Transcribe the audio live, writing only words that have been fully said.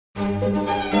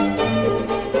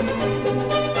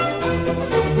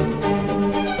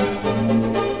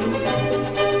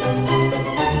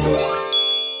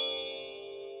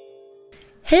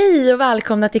Hej och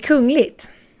välkomna till Kungligt.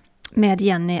 Med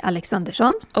Jenny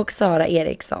Alexandersson. Och Sara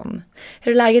Ericsson.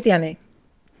 Hur är läget, Jenny?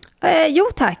 Jo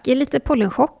tack, lite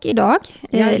pollenchock idag.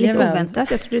 Lite Jajamän.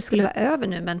 oväntat, jag trodde det skulle vara över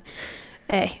nu. Men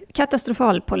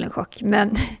katastrofal pollenchock.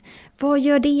 Men vad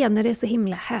gör det när det är så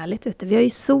himla härligt ute? Vi har ju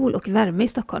sol och värme i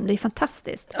Stockholm, det är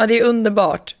fantastiskt. Ja, det är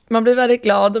underbart. Man blir väldigt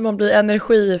glad och man blir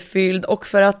energifylld. Och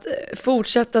för att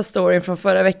fortsätta storyn från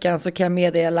förra veckan så kan jag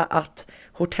meddela att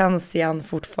hortensian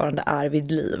fortfarande är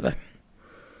vid liv.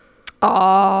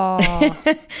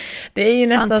 Det är ju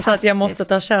nästan så att jag måste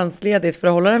ta tjänstledigt för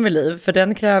att hålla den vid liv. För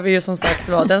den kräver ju som sagt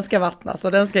den ska vattnas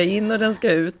och den ska in och den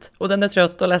ska ut. Och den är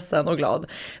trött och ledsen och glad.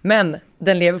 Men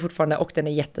den lever fortfarande och den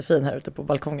är jättefin här ute på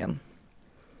balkongen.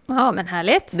 Ja, men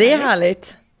härligt. Det är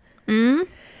härligt. Mm.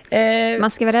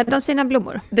 Man ska vara rädd om sina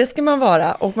blommor. Det ska man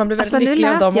vara och man blir väldigt lycklig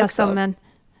av dem också.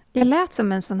 Jag lät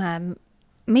som en sån här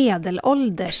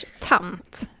medelålders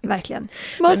tant, verkligen.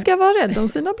 Man ska vara rädd om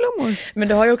sina blommor. Men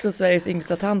du har ju också Sveriges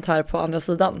yngsta tant här på andra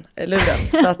sidan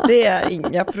luren, så att det är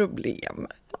inga problem.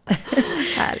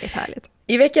 Härligt.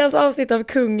 I veckans avsnitt av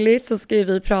Kungligt så ska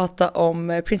vi prata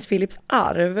om prins Philips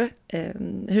arv.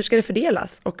 Hur ska det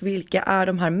fördelas och vilka är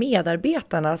de här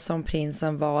medarbetarna som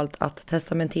prinsen valt att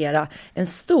testamentera en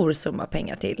stor summa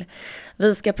pengar till?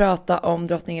 Vi ska prata om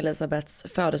drottning Elisabeths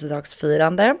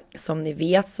födelsedagsfirande. Som ni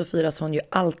vet så firas hon ju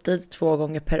alltid 2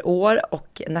 gånger per år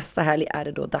och nästa helg är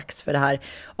det då dags för det här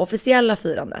officiella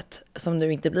firandet som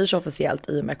nu inte blir så officiellt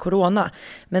i och med corona.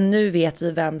 Men nu vet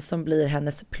vi vem som blir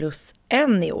hennes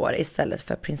 +1 i år istället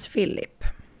för prins Philip.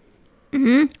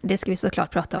 Det ska vi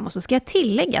såklart prata om. Och så ska jag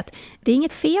tillägga att det är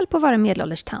inget fel på att vara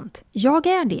medelålders tant. Jag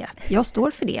är det. Jag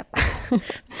står för det.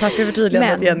 Tack för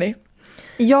förtydligandet, Jenny.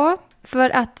 Ja, för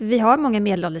att vi har många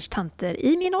medelålders tanter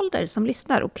i min ålder som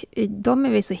lyssnar. Och de är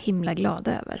vi så himla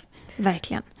glada över.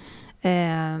 Verkligen.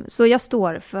 Så jag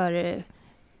står för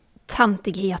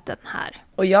tantigheten här.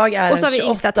 Och jag är en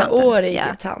 28-årig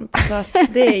tant. Så att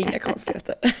det är inga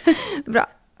konstigheter. Bra.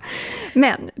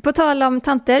 Men på tal om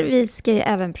tanter, vi ska ju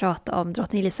även prata om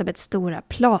drottning Elisabeths stora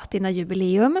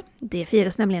platinajubileum. Det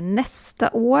firas nämligen nästa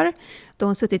år, då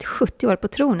hon suttit 70 år på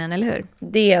tronen, eller hur?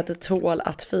 Det tål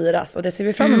att firas och det ser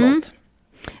vi fram emot.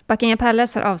 Buckingham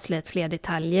Palace har avslöjat fler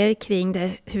detaljer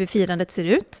kring hur firandet ser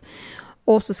ut.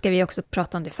 Och så ska vi också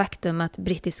prata om det faktum att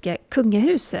brittiska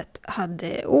kungahuset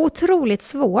hade otroligt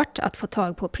svårt att få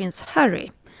tag på prins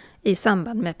Harry i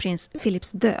samband med prins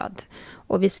Philips död.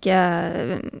 Och vi ska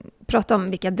prata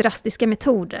om vilka drastiska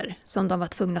metoder som de var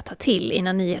tvungna att ta till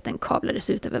innan nyheten kablades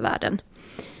ut över världen.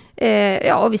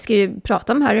 Och vi ska ju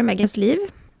prata om Harry och Meghans liv.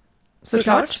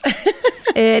 Såklart.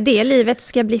 Det livet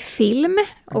ska bli film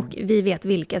och vi vet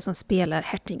vilka som spelar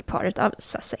hertigparet av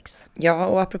Sussex. Ja,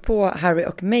 och apropå Harry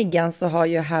och Meghan så har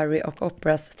ju Harry och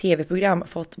Oprahs tv-program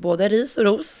fått både ris och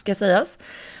ros ska sägas.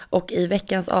 Och i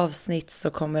veckans avsnitt så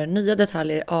kommer nya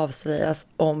detaljer avslöjas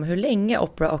om hur länge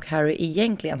Oprah och Harry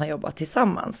egentligen har jobbat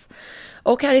tillsammans.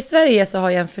 Och här i Sverige så har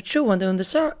ju en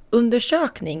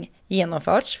förtroendeundersökning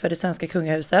genomförts för det svenska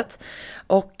kungahuset.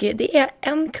 Och det är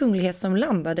en kunglighet som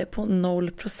landade på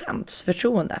 0%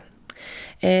 förtroende.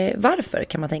 Varför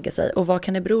kan man tänka sig och vad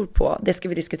kan det bero på? Det ska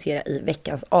vi diskutera i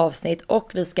veckans avsnitt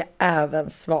och vi ska även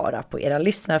svara på era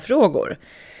lyssnarfrågor.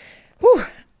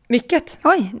 Mycket.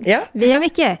 Oj, ja. Vi har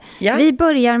mycket. Ja. Vi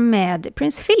börjar med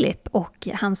prins Philip och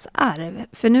hans arv.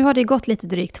 För nu har det gått lite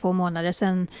drygt 2 månader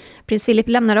sedan prins Philip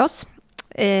lämnade oss.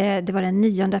 Det var den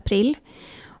 9 april.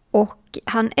 Och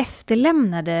han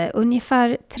efterlämnade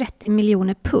ungefär 30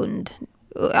 miljoner pund.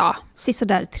 Ja,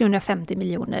 sådär 350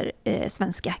 miljoner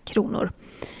svenska kronor.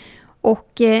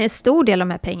 Och en stor del av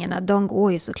de här pengarna, de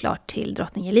går ju såklart till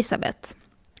drottning Elisabeth.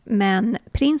 Men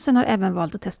prinsen har även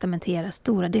valt att testamentera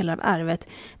stora delar av arvet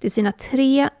till sina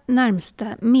 3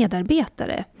 närmsta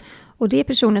medarbetare. Och det är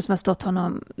personer som har stått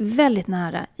honom väldigt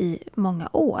nära i många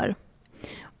år.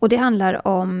 Och det handlar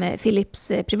om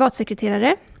Philips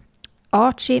privatsekreterare,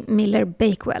 Archie Miller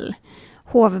Bakewell,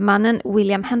 hovmannen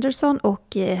William Henderson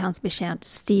och hans betjänt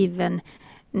Stephen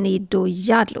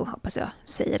Nidojadlo, hoppas jag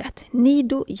säger rätt.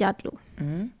 Nidojadlo.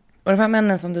 Och de här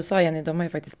männen som du sa, Jenny, de har ju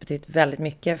faktiskt betytt väldigt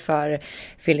mycket för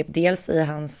Philip. Dels i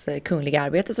hans kungliga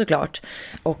arbete såklart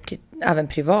och även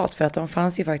privat, för att de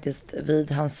fanns ju faktiskt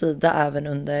vid hans sida även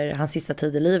under hans sista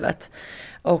tid i livet.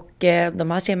 Och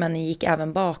de här 3 männen gick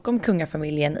även bakom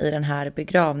kungafamiljen i den här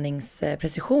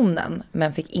begravningsprecisionen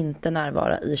men fick inte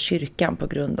närvara i kyrkan på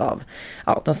grund av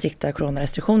de strikta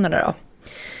coronarestriktionerna då.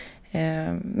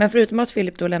 Men förutom att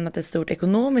Philip då lämnat ett stort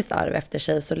ekonomiskt arv efter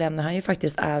sig så lämnar han ju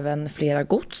faktiskt även flera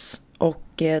gods.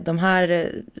 Och de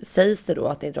här sägs det då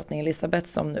att det är drottning Elizabeth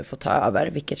som nu får ta över,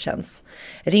 vilket känns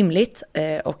rimligt.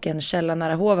 Och en källa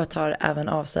nära hovet har även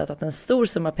avslöjat att en stor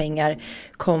summa pengar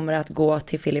kommer att gå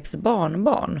till Philips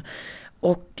barnbarn.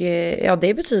 Och ja,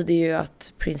 det betyder ju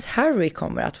att prins Harry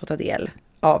kommer att få ta del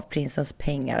av prinsens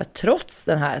pengar trots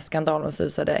den här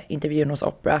skandalomsusade intervjun hos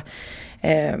Oprah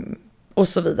och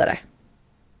så vidare.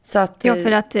 Så att, ja,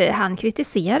 för att han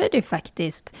kritiserade ju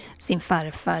faktiskt sin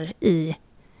farfar i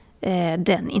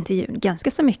den intervjun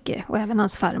ganska så mycket. Och även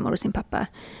hans farmor och sin pappa.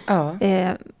 Ja.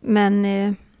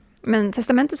 Men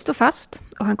testamentet står fast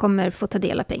och han kommer få ta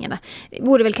del av pengarna. Det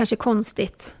vore väl kanske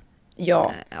konstigt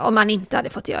om man inte hade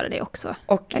fått göra det också.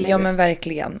 Och, ja men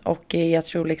verkligen. Och jag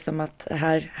tror liksom att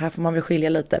här får man väl skilja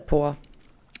lite på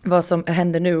vad som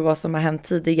händer nu och vad som har hänt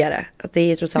tidigare. Att det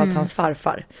är trots allt hans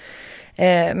farfar.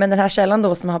 Men den här källan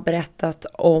då som har berättat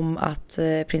om att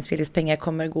prins Philips pengar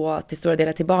kommer gå till stora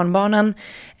delar till barnbarnen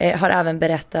har även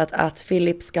berättat att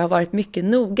Philip ska ha varit mycket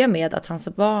noga med att hans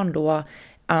barn då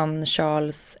Anne,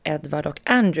 Charles, Edward och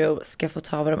Andrew ska få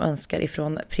ta vad de önskar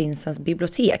ifrån prinsens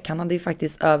bibliotek. Han hade ju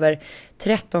faktiskt över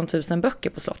 13 000 böcker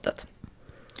på slottet.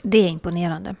 Det är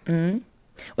imponerande. Mm.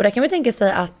 Och där kan man tänka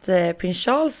sig att prins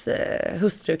Charles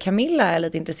hustru Camilla är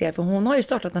lite intresserad, för hon har ju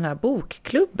startat den här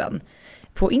bokklubben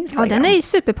på Instagram. Ja, den är ju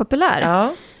superpopulär.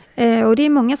 Ja. Och det är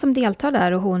många som deltar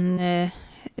där och hon,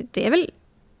 det är väl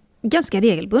ganska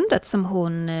regelbundet som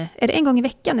hon, är det en gång i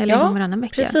veckan eller en gång varannan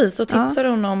vecka? Precis, och tipsar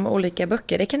hon om olika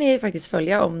böcker. Det kan ni faktiskt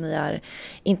följa om ni är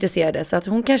intresserade. Så att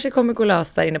hon kanske kommer gå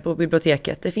lös där inne på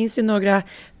biblioteket. Det finns ju några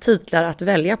titlar att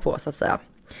välja på så att säga.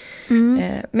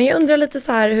 Men jag undrar lite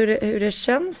så här hur det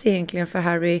känns egentligen för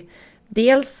Harry.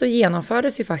 Dels så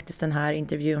genomfördes ju faktiskt den här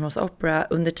intervjun hos Oprah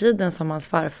under tiden som hans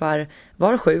farfar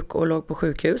var sjuk och låg på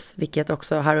sjukhus, vilket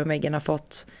också Harry och Meghan har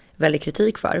fått väldigt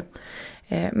kritik för.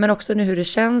 Men också nu hur det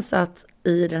känns att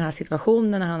i den här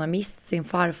situationen när han har mist sin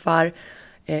farfar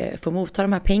få motta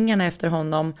de här pengarna efter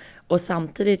honom, och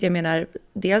samtidigt, jag menar,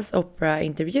 dels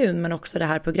Oprah-intervjun men också det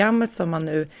här programmet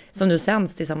som nu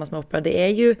sänds tillsammans med Oprah, det är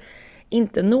ju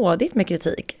inte nådigt med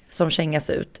kritik som kängas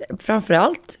ut.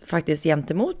 Framförallt faktiskt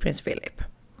gentemot prins Philip.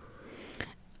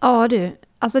 Ja du,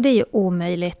 alltså det är ju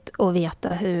omöjligt att veta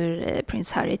hur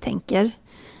prins Harry tänker.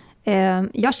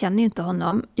 Jag känner ju inte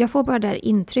honom. Jag får bara det här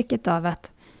intrycket av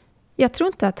att jag tror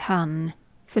inte att han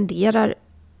funderar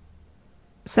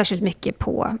särskilt mycket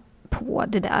på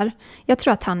det där. Jag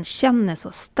tror att han känner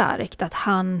så starkt att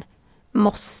han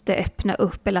måste öppna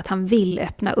upp, eller att han vill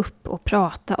öppna upp och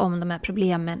prata om de här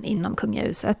problemen inom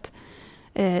kungahuset.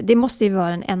 Det måste ju vara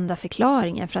den enda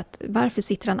förklaringen, för att varför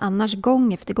sitter han annars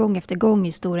gång efter gång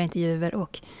i stora intervjuer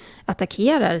och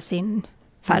attackerar sin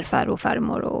farfar och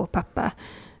farmor och pappa?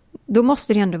 Då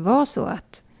måste det ändå vara så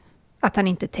att han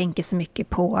inte tänker så mycket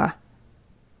på,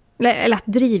 eller att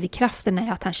drivkraften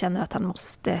är att han känner att han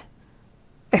måste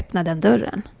öppna den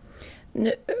dörren.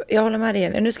 Nu, jag håller med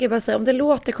dig. Nu ska jag bara säga, om det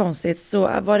låter konstigt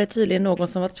så var det tydligen någon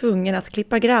som var tvungen att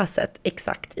klippa gräset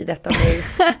exakt i detta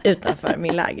nu utanför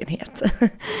min lägenhet.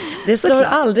 Det slår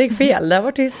aldrig fel. Det har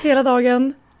varit tyst hela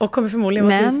dagen och kommer förmodligen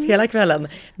vara tyst hela kvällen.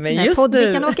 Men just nu...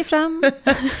 poddmicken åker fram.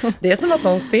 Det är som att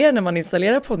någon ser när man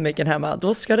installerar poddmicken hemma.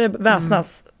 Då ska det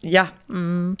väsnas. Ja.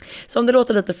 Så om det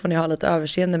låter lite får ni ha lite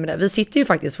överseende med det. Vi sitter ju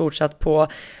faktiskt fortsatt på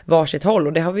varsitt håll,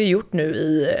 och det har vi gjort nu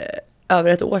i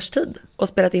över ett års tid och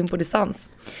spelat in på distans.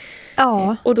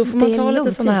 Ja, och då får man ta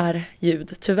lite sådana här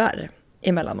ljud, tyvärr,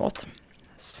 emellanåt.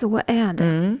 Så är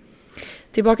det.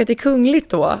 Tillbaka till kungligt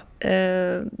då.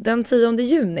 Den 10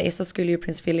 juni så skulle ju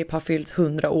prins Philip ha fyllt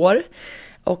 100 år.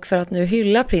 Och för att nu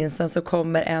hylla prinsen så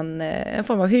kommer en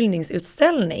form av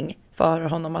hyllningsutställning för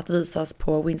honom att visas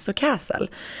på Windsor Castle.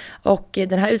 Och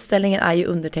den här utställningen är ju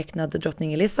undertecknad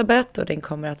drottning Elizabeth, och den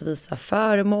kommer att visa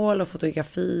föremål och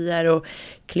fotografier och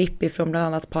klipp ifrån bland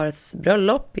annat parets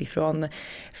bröllop, ifrån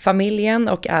familjen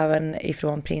och även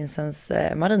ifrån prinsens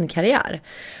marinkarriär.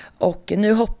 Och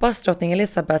nu hoppas drottning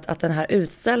Elizabeth att den här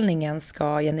utställningen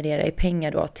ska generera i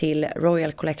pengar då till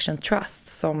Royal Collection Trust,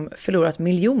 som förlorat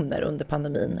miljoner under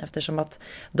pandemin, eftersom att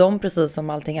de, precis som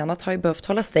allting annat, har ju behövt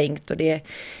hålla stängt, och det är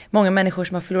många människor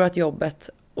som har förlorat jobbet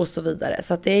och så vidare.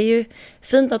 Så att det är ju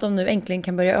fint att de nu äntligen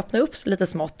kan börja öppna upp lite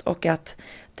smått, och att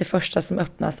det första som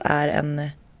öppnas är en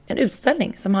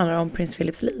utställning som handlar om prins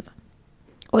Philips liv.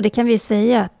 Och det kan vi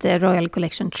säga att Royal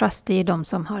Collection Trust är de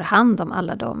som har hand om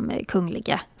alla de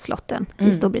kungliga slotten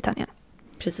i Storbritannien.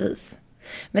 Precis.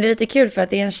 Men det är lite kul för att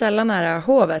det är en källa nära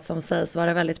hovet som sägs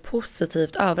vara väldigt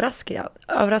positivt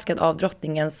överraskad av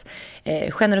drottningens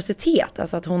generositet.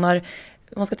 Alltså att hon har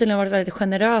hon ska tydligen ha varit väldigt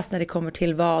generös när det kommer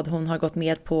till vad hon har gått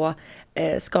med på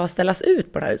ska ställas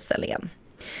ut på den här utställningen.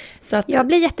 Så att, jag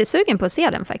blir jättesugen på att se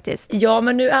den faktiskt. Ja,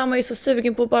 men nu är man ju så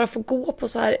sugen på att bara få gå på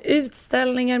så här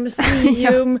utställningar,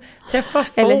 museum, träffa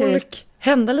folk,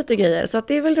 hända lite grejer. Så att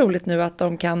det är väl roligt nu att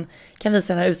de kan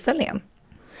visa den här utställningen.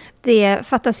 Det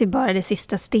fattas ju bara det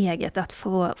sista steget att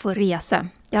få resa.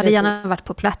 Jag hade gärna varit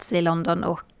på plats i London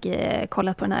och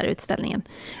kollat på den här utställningen.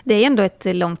 Det är ändå ett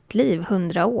långt liv,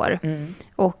 100 år.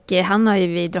 Och han har ju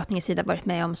vid drottningens sida varit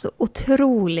med om så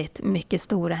otroligt mycket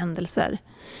stora händelser.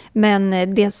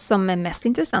 Men det som är mest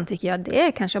intressant tycker jag, det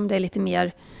är kanske om det är lite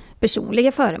mer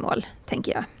personliga föremål,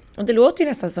 tänker jag. Och det låter ju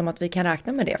nästan som att vi kan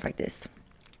räkna med det faktiskt.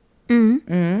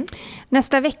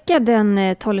 Nästa vecka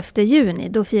den 12 juni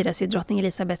då firas ju drottning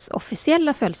Elisabeths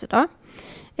officiella födelsedag.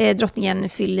 Drottningen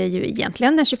fyller ju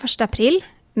egentligen den 21 april,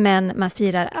 men man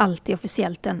firar alltid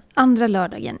officiellt den andra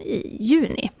lördagen i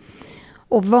juni.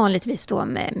 Och vanligtvis då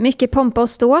med mycket pompa och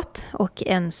ståt och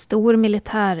en stor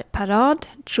militärparad,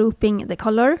 Trooping the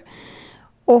Colour.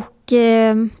 Och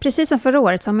precis som förra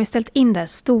året så har man ju ställt in det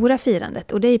stora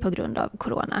firandet och det är på grund av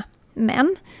corona.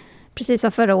 Men precis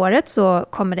som förra året så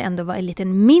kommer det ändå vara en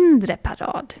liten mindre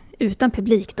parad utan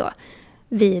publik då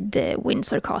vid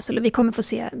Windsor Castle. Och vi kommer få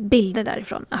se bilder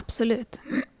därifrån, absolut.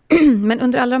 Men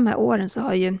under alla de här åren så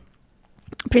har ju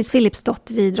prins Philip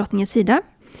stått vid drottningens sida.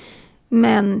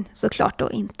 Men såklart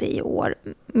då inte i år.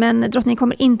 Men drottningen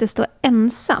kommer inte stå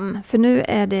ensam. För nu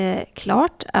är det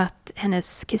klart att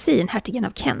hennes kusin, hertigen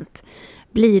av Kent,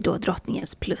 blir då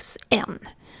drottningens +1.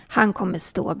 Han kommer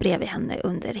stå bredvid henne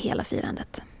under hela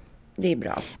firandet. Det är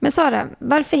bra. Men Sara,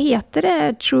 varför heter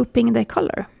det Trooping the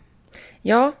Colour?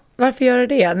 Ja, varför gör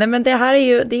det? Nej, men det här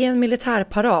är en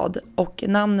militärparad och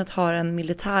namnet har en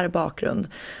militär bakgrund.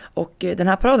 Och den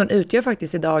här paraden utgör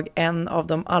faktiskt idag en av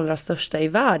de allra största i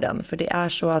världen. För det är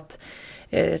så att,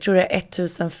 jag tror det är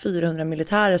 1400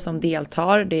 militärer som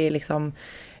deltar. Det är liksom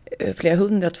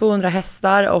flera 200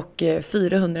 hästar och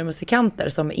 400 musikanter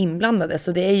som är inblandade.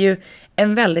 Så det är ju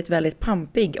en väldigt, väldigt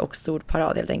pampig och stor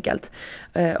parad helt enkelt.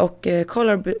 Och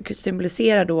Colour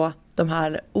symboliserar då de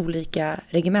här olika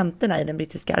regementerna i den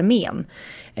brittiska armén.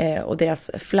 Och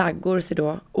deras flaggor ser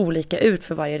då olika ut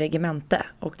för varje regemente.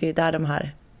 Och det är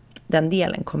där den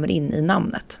delen kommer in i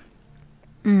namnet.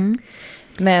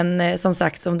 Men som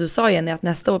sagt, som du sa Jenny, att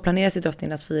nästa år planeras ju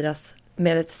drottningen att firas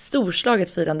med ett storslaget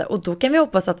firande. Och då kan vi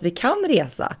hoppas att vi kan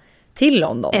resa till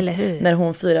London. Eller hur? När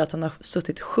hon firar att hon har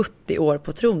suttit 70 år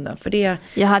på tronen. För det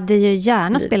jag hade ju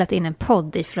gärna spelat in en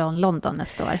podd ifrån London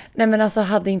nästa år. Nej, men alltså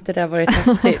hade inte det varit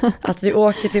häftigt att vi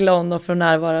åker till London för att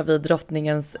närvara vid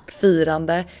drottningens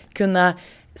firande. Kunna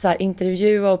så här,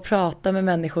 intervjua och prata med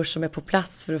människor som är på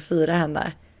plats för att fira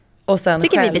henne. Och sen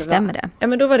tycker själva, vi bestämmer det. Ja,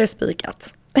 men då var det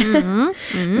spikat.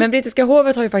 Men brittiska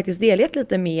hovet har ju faktiskt delgett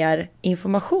lite mer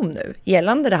information nu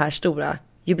gällande det här stora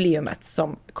jubileumet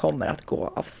som kommer att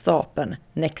gå av stapeln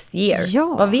next year.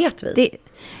 Ja, vad vet vi?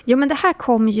 Men det här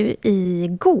kom ju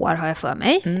igår har jag för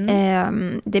mig.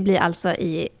 Det blir alltså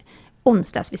i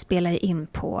onsdags. Vi spelar ju in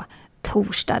på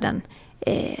torsdag den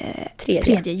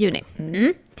 3 juni.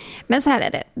 Men så här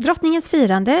är det. Drottningens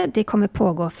firande det kommer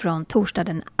pågå från torsdag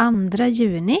den 2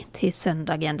 juni till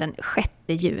söndagen den 6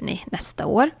 juni nästa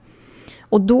år.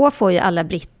 Och då får ju alla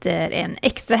britter en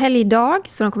extra helgdag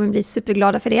så de kommer bli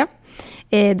superglada för det.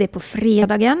 Det är på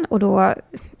fredagen och då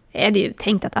är det ju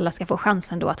tänkt att alla ska få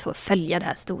chansen då att få följa det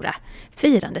här stora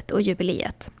firandet och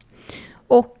jubileet.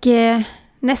 Och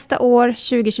nästa år,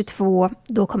 2022,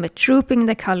 då kommer Trooping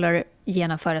the Colour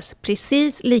genomföras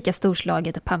precis lika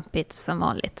storslaget och pampigt som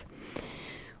vanligt.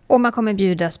 Och man kommer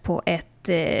bjudas på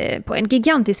en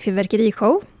gigantisk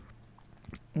fyrverkerishow.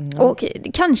 Och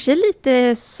kanske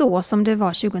lite så som det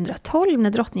var 2012 när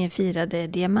drottningen firade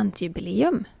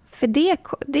diamantjubileum. För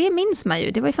det minns man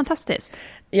ju, det var ju fantastiskt.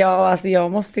 Ja, alltså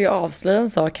jag måste ju avslöja en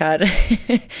sak här.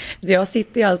 Jag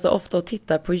sitter ju alltså ofta och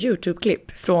tittar på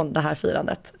YouTube-klipp från det här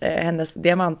firandet. Hennes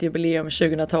diamantjubileum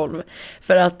 2012.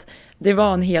 För att det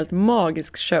var en helt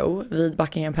magisk show vid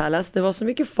Buckingham Palace. Det var så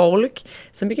mycket folk,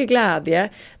 så mycket glädje.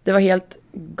 Det var helt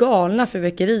galna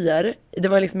fyrverkerier. Det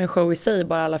var liksom en show i sig,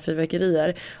 bara alla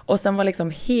fyrverkerier. Och sen var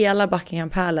liksom hela Buckingham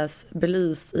Palace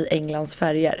belyst i Englands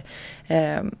färger.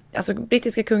 Alltså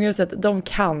brittiska kungahuset, de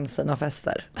kan sina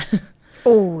fester.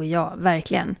 Oh ja,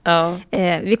 verkligen. Ja.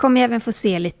 Vi kommer även få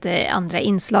se lite andra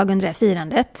inslag under det här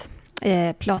firandet.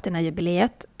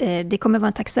 Platina-jubileet. Det kommer vara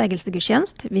en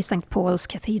tacksägelsegudstjänst vid St. Paul's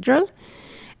Cathedral.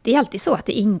 Det är alltid så att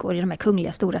det ingår i de här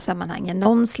kungliga stora sammanhangen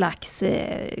någon slags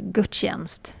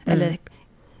gudstjänst eller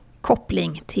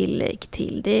koppling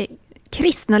till det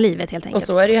kristna livet helt enkelt. Och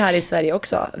så är det ju här i Sverige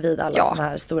också vid alla såna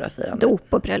här stora firanden. Dop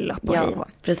och bröllop och hej och.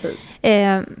 Precis.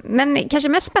 Men kanske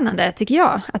mest spännande tycker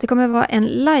jag att det kommer att vara en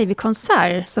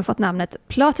livekonsert som fått namnet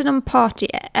Platinum Party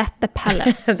at the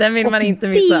Palace. Den vill man inte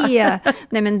missa.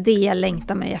 Nej men det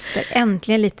längtar man efter.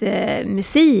 Äntligen lite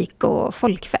musik och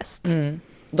folkfest.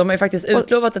 De har ju faktiskt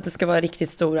utlovat att det ska vara riktigt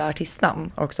stora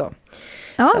artistnamn också.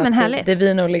 Ja, så men härligt. Det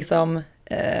blir nog liksom,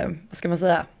 vad ska man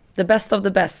säga, the best of the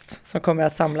best som kommer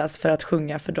att samlas för att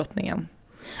sjunga för drottningen.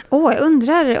 Jag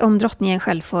undrar om drottningen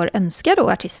själv får önska då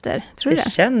artister, tror du det? Det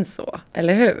känns så,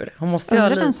 eller hur? Hon måste ju ha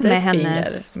lite ett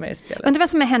finger med i spelet. Undrar vem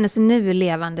som är hennes nu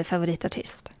levande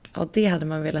favoritartist? Ja, det hade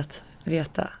man velat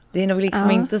veta. Det är nog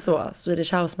liksom inte så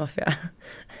Swedish House Mafia.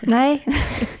 Nej.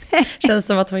 Känns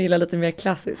som att hon gillar lite mer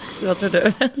klassiskt. Vad tror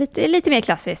du? Lite mer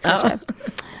klassiskt kanske.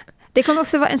 Det kommer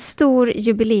också vara en stor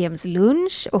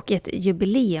jubileumslunch och ett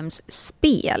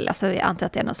jubileumsspel. Alltså jag antar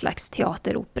att det är någon slags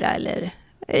teater, opera eller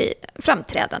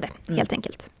framträdande helt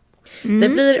enkelt. Det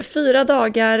blir 4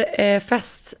 dagar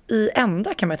fest i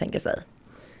ända kan man tänka sig.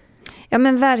 Ja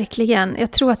men verkligen,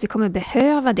 jag tror att vi kommer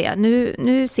behöva det.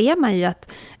 Nu ser man ju att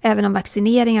även om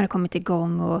vaccineringar har kommit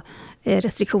igång och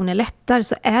restriktioner lättar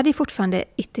så är det fortfarande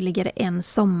ytterligare en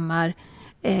sommar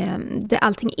där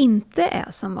allting inte är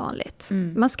som vanligt.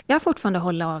 Man ska fortfarande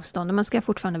hålla avstånd och man ska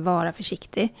fortfarande vara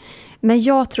försiktig. Men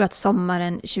jag tror att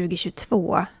sommaren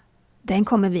 2022, den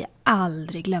kommer vi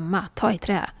aldrig glömma. Ta i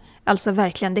trä. Alltså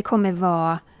verkligen, det kommer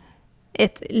vara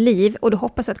ett liv, och då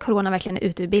hoppas jag att corona verkligen är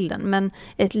ute ur bilden, men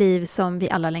ett liv som vi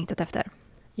alla längtat efter.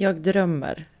 Jag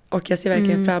drömmer och jag ser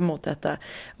verkligen fram emot detta.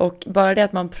 Och bara det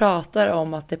att man pratar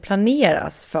om att det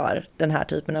planeras för den här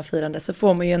typen av firande så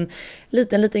får man ju en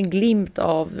liten glimt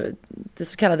av det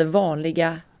så kallade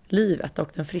vanliga livet och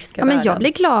den friska världen. Men jag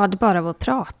blir glad bara av att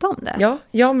prata om det. Ja,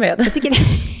 jag med. Jag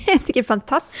tycker det är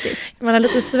fantastiskt. Man är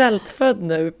lite svältfödd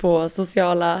nu på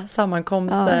sociala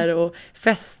sammankomster och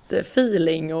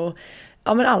festfeeling och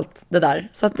men allt det där.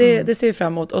 Så att det ser vi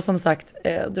fram emot. Och som sagt,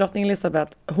 drottning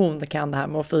Elizabeth, hon kan det här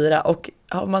med att fira. Och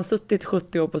har man suttit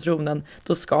 70 år på tronen,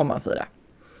 då ska man fira.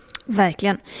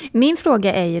 Verkligen. Min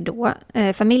fråga är ju då,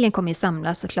 familjen kommer ju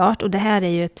samlas såklart och det här är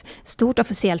ju ett stort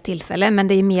officiellt tillfälle, men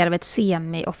det är mer av ett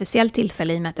semi-officiellt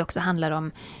tillfälle i och med att det också handlar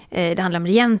om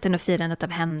regenten och firandet av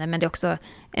henne, men det är också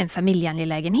en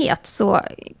familjeangelägenhet. Så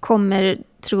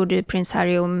tror du prins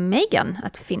Harry och Meghan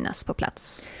att finnas på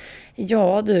plats?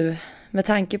 Ja du, med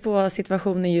tanke på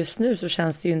situationen just nu så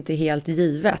känns det ju inte helt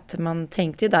givet. Man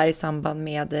tänkte ju där i samband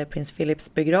med prins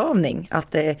Philips begravning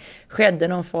att det skedde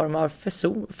någon form av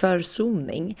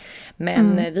försoning.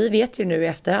 Men vi vet ju nu i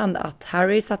efterhand att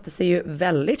Harry satte sig ju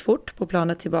väldigt fort på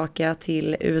planet tillbaka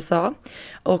till USA.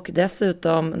 Och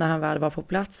dessutom när han väl var på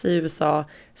plats i USA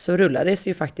så rullades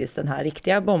ju faktiskt den här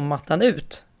riktiga bombmattan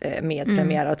ut med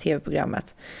premiär av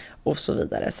tv-programmet och så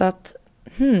vidare. Så att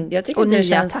jag tycker att det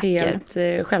känns helt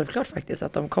självklart faktiskt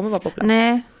att de kommer vara på plats.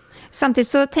 Nej. Samtidigt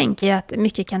så tänker jag att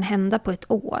mycket kan hända på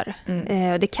ett år.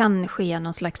 Det kan ske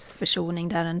någon slags försoning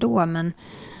där ändå. Men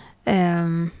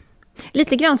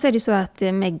lite grann så är det så att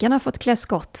Meghan har fått klä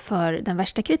skott för den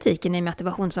värsta kritiken i och med att det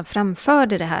var hon som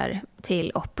framförde det här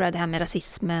till Oprah. Det här med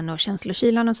rasismen och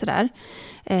känslokylan och sådär.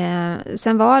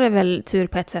 Sen var det väl tur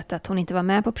på ett sätt att hon inte var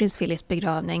med på prins Philips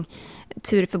begravning.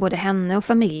 Tur för både henne och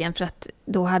familjen, för att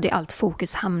då hade allt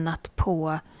fokus hamnat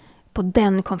på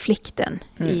den konflikten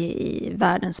i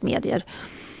världens medier.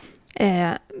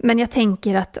 Men jag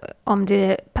tänker att om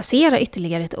det passerar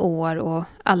ytterligare ett år och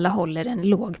alla håller en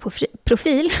låg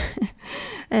profil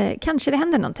kanske det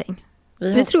händer någonting.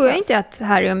 Nu tror jag inte att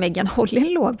Harry och Meghan håller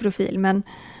en låg profil, men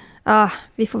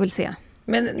vi får väl se.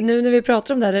 Men nu när vi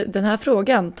pratar om det här, den här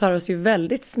frågan tar oss ju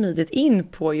väldigt smidigt in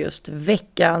på just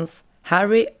veckans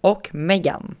Harry och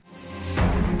Meghan.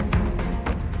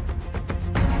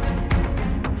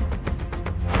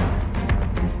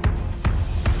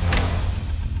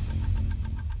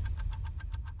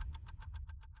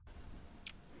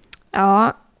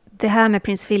 Ja, det här med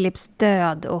prins Philips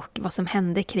död och vad som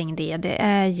hände kring det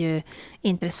är ju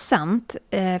intressant.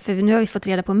 För nu har vi fått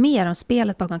reda på mer om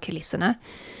spelet bakom kulisserna.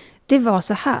 Det var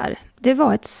så här. Det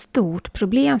var ett stort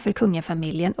problem för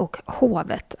kungafamiljen och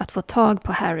hovet att få tag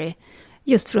på Harry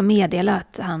just för att meddela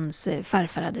att hans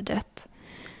farfar hade dött.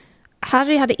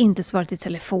 Harry hade inte svarat i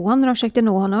telefon när de försökte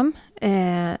nå honom.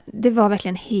 Det var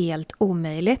verkligen helt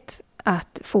omöjligt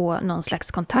att få någon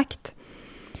slags kontakt.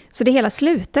 Så det hela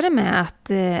slutade med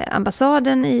att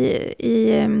ambassaden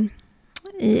i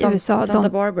USA...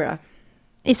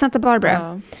 I Santa Barbara.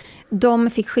 Ja. De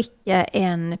fick skicka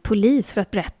en polis för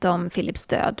att berätta om Philips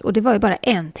död. Och det var ju bara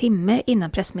 1 timme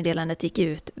innan pressmeddelandet gick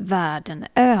ut världen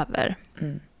över.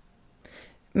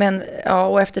 Men ja,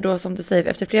 och efter då, som du säger,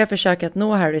 efter flera försök att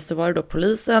nå Harry så var det då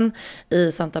polisen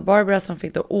i Santa Barbara som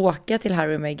fick då åka till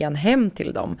Harry och Meghan hem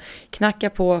till dem. Knacka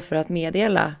på för att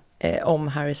meddela om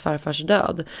Harrys farfars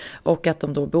död. Och att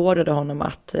de då beordrade honom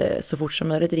att så fort som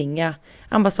möjligt ringa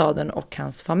ambassaden och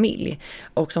hans familj.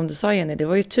 Och som du sa, Jenny, det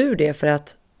var ju tur det, för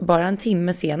att bara en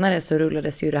timme senare så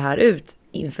rullades ju det här ut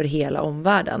inför hela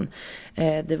omvärlden.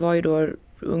 Det var ju då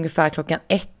ungefär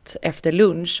 1:00 efter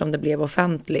lunch som det blev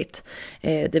offentligt.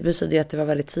 Det betyder ju att det var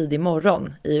väldigt tidig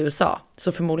morgon i USA.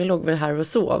 Så förmodligen låg väl Harry och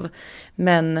sov.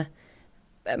 Men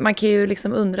man kan ju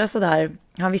liksom undra sådär.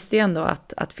 Han visste ju ändå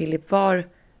att Philip var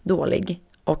dålig.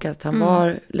 Och att han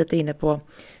var lite inne på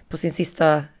sin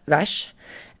sista vers.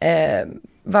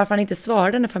 Varför han inte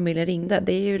svarade när familjen ringde,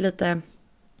 det är ju lite...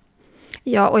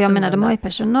 Ja, och jag menar, de har ju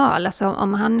personal. Alltså,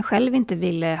 om han själv inte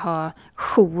ville ha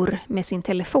jour med sin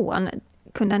telefon,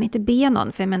 kunde han inte be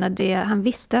någon? För jag menar, han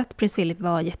visste att prins Philip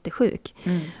var jättesjuk.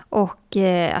 Och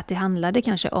att det handlade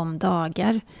kanske om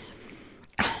dagar.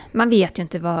 Man vet ju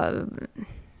inte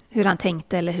hur han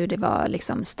tänkte eller hur det var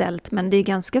liksom ställt. Men det är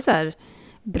ganska så här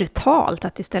brutalt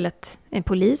att istället en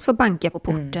polis får banka på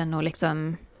porten och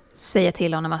liksom säga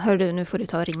till honom att hör du, nu får du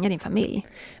ta och ringa din familj.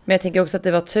 Men jag tänker också att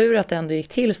det var tur att det ändå gick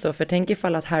till så. För tänk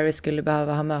ifall att Harry skulle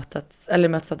behöva ha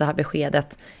mötts av det här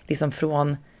beskedet liksom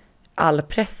från all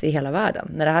press i hela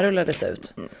världen när det här rullades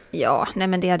ut. Ja, nej,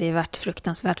 men det hade ju varit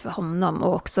fruktansvärt för honom.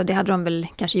 Och också, det hade de väl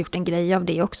kanske gjort en grej av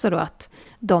det också då, att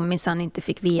de minsann inte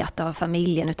fick veta av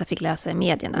familjen utan fick läsa i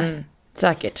medierna.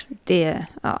 Säkert.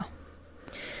 Ja.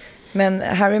 Men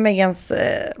Harry och Meghans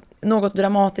något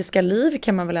dramatiska liv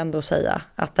kan man väl ändå säga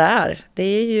att det är. Det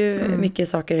är ju mycket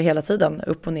saker hela tiden,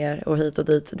 upp och ner och hit och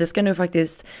dit. Det ska nu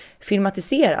faktiskt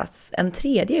filmatiseras en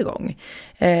 3:e gång.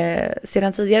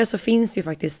 Sedan tidigare så finns ju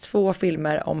faktiskt 2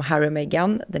 filmer om Harry och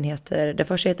Meghan. Den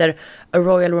första heter A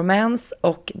Royal Romance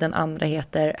och den andra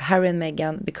heter Harry and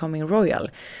Meghan Becoming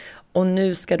Royal. Och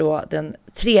nu ska då den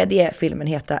 3:e filmen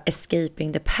heta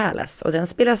Escaping the Palace och den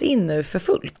spelas in nu för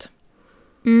fullt.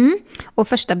 Och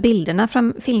första bilderna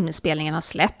från filminspelningen har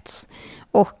släppts.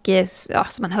 Och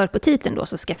som man hör på titeln då,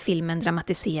 så ska filmen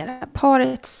dramatisera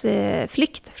parets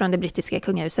flykt från det brittiska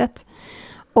kungahuset.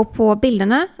 Och på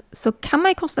bilderna så kan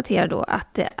man ju konstatera då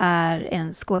att det är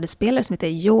en skådespelare som heter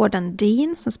Jordan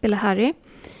Dean som spelar Harry.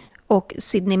 Och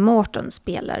Sydney Morton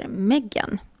spelar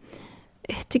Meghan.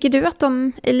 Tycker du att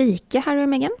de är lika, Harry och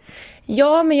Meghan?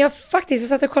 Ja, men jag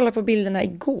satt och kollade på bilderna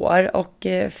igår och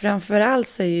framförallt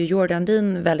så är ju Jordan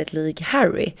Dean väldigt lik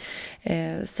Harry.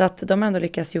 Så att de ändå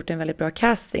lyckats gjort en väldigt bra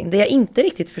casting. Det jag inte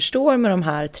riktigt förstår med de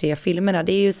här 3 filmerna,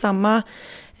 det är ju samma,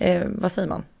 vad säger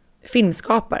man?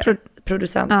 Filmskapare,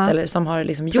 producent eller som har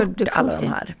liksom gjort alla de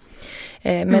här.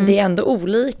 Men det är ändå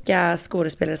olika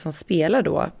skådespelare som spelar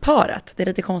då paret. Det är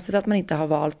lite konstigt att man inte har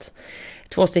valt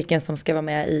 2 stycken som ska vara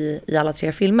med i alla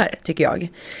 3 filmer, tycker jag.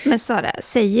 Men Sara,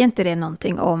 säger inte det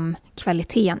någonting om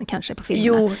kvaliteten kanske på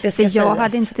filmerna? Jo, det ska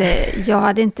sägas. Jag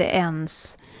hade inte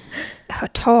ens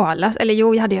hört talas, eller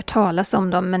jo, jag hade hört talas om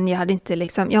dem, men jag har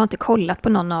inte kollat på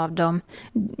någon av dem.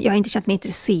 Jag har inte känt mig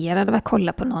intresserad av att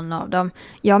kolla på någon av dem.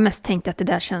 Jag har mest tänkt att det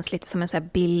där känns lite som en så här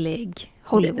billig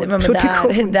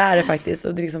Hollywood-produktion. Det är det faktiskt,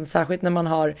 och det är liksom, särskilt när man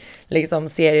har liksom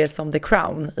serier som The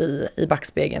Crown i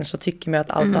backspegeln, så tycker man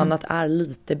att allt annat är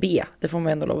lite B. Det får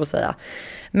man ändå lov att säga.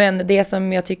 Men det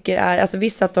som jag tycker är, alltså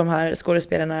visst att de här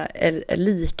skådespelarna är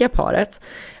lika paret,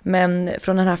 men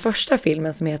från den här första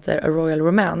filmen som heter A Royal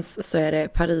Romance så är det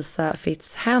Parisa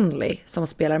Fitzhandley som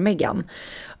spelar Meghan.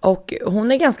 Och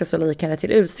hon är ganska så lik henne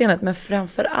till utseendet, men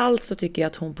framförallt så tycker jag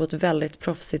att hon på ett väldigt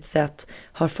proffsigt sätt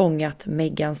har fångat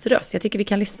Meghans röst. Jag tycker vi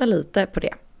kan lyssna lite på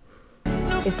det.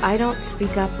 If I don't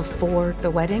speak up before the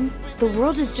wedding, the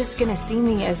world is just gonna see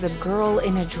me as a girl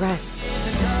in a dress.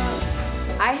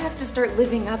 I have to start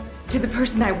living up to the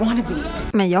person I want to be.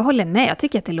 Men jag håller med, jag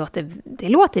tycker att det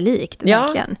låter likt. Ja,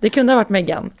 verkligen. Det kunde ha varit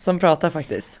Meghan som pratar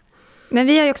faktiskt. Men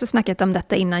vi har ju också snackat om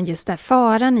detta innan, just där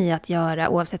faran i att göra,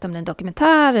 oavsett om det är en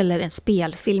dokumentär eller en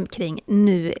spelfilm kring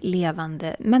nu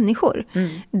levande människor.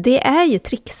 Det är ju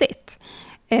trixigt.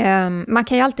 Man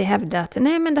kan ju alltid hävda att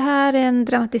nej, men det här är en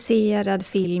dramatiserad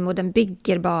film och den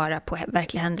bygger bara på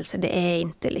verkliga händelser. Det är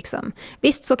inte liksom...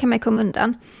 Visst, så kan man komma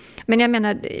undan. Men jag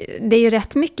menar, det är ju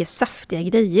rätt mycket saftiga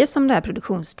grejer som det här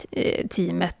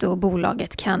produktionsteamet och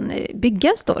bolaget kan bygga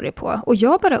en story på. Och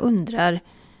jag bara undrar...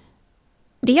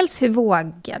 Dels hur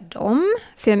vågar de?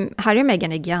 För Harry och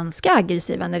Meghan är ganska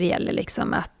aggressiva när det gäller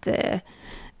liksom att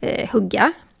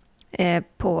hugga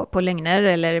på lögner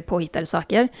eller påhittade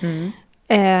saker.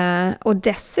 Och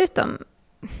dessutom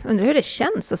undrar hur det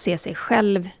känns att se sig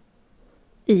själv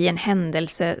i en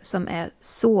händelse som är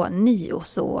så ny och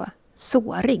så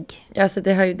sårig. Alltså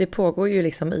det pågår ju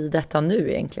liksom i detta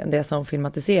nu egentligen, det som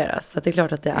filmatiseras. Så det är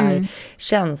klart att det är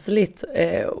känsligt.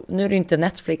 Nu är det inte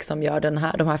Netflix som gör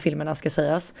de här filmerna, ska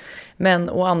sägas. Men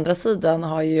å andra sidan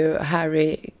har ju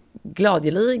Harry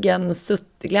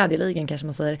glädjeligen kanske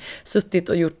man säger, suttit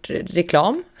och gjort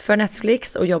reklam för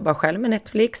Netflix och jobbar själv med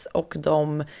Netflix, och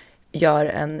de gör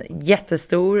en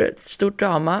stort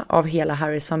drama av hela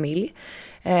Harrys familj.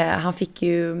 Han fick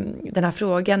ju den här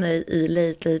frågan i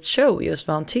Late Late Show, just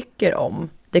vad han tycker om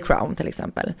The Crown till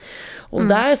exempel. Och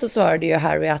där så svarade ju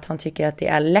Harry att han tycker att det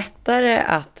är lättare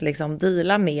att liksom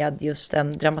deala med just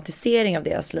en dramatisering av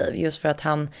deras liv, just för att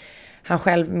han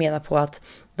själv menar på att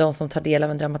de som tar del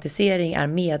av en dramatisering är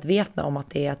medvetna om att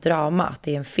det är ett drama, att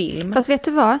det är en film. Fast vet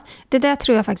du vad? Det där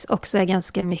tror jag faktiskt också är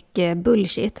ganska mycket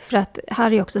bullshit. För att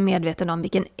Harry är också medveten om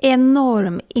vilken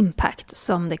enorm impact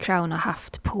som The Crown har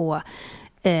haft på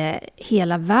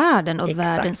hela världen och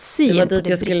världens syn på det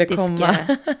brittiska. Komma.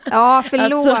 Ja,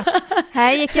 förlåt. Alltså...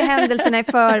 Här gick ju händelserna i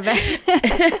förväg.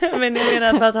 Men jag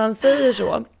menar för att han säger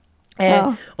så.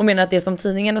 Och menar att det som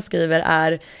tidningarna skriver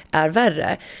är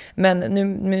värre. Men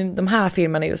nu de här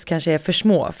filmerna just kanske är för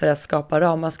små för att skapa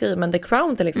ramaskri. Men The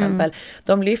Crown till exempel,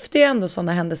 de lyfter ju ändå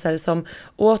sådana händelser som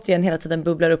återigen hela tiden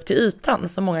bubblar upp till ytan,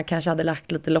 som många kanske hade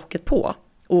lagt lite locket på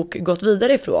och gått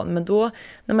vidare ifrån. Men då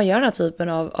när man gör den här typen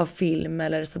av film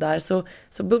eller sådär,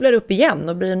 så bubblar det upp igen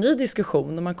och blir en ny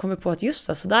diskussion och man kommer på att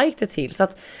just så där gick det till. Så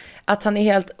att han är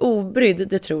helt obrydd,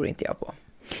 det tror inte jag på.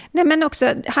 Nej, men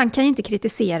också, han kan ju inte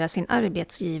kritisera sin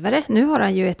arbetsgivare. Nu har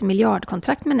han ju ett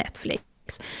miljardkontrakt med Netflix.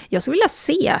 Jag skulle vilja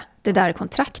se det där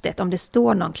kontraktet, om det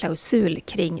står någon klausul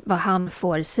kring vad han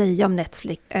får säga om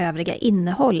Netflix övriga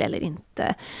innehåll eller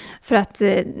inte. För att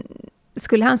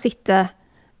skulle han sitta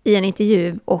i en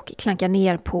intervju och klanka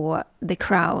ner på The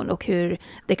Crown och hur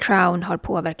The Crown har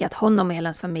påverkat honom och hela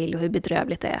hans familj och hur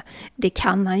bedrövligt det är, det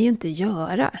kan han ju inte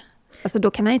göra. Alltså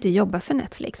då kan han inte jobba för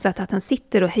Netflix. Så att han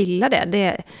sitter och hyllar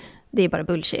det är bara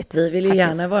bullshit. Vi vill ju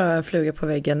gärna vara en fluga på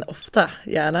väggen ofta.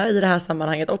 Gärna i det här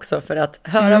sammanhanget också, för att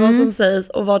höra vad som sägs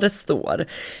och vad det står.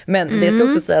 Men det ska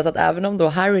också sägas att även om då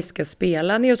Harry ska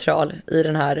spela neutral i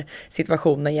den här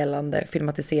situationen gällande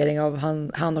filmatisering av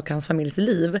han och hans familjs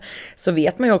liv, så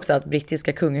vet man ju också att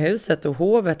brittiska kungahuset och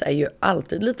hovet är ju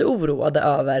alltid lite oroade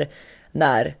över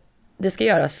när det ska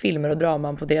göras filmer och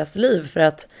draman på deras liv, för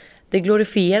att det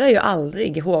glorifierar ju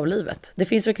aldrig hovlivet. Det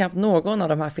finns ju knappt någon av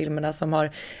de här filmerna som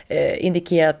har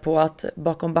indikerat på att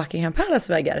bakom Buckingham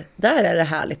Palace väggar, där är det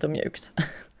härligt och mjukt.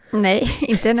 Nej,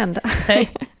 inte en enda. Nej,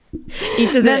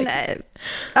 inte direkt. Men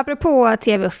apropå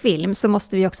tv och film så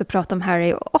måste vi också prata om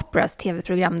Harry och Oprahs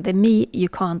tv-program The Me You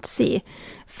Can't See.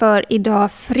 För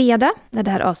idag fredag, när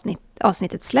det här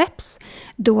avsnittet släpps,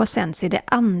 då sänds ju det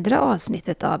andra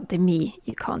avsnittet av The Me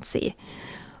You Can't See.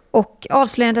 Och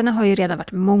avslöjandena har ju redan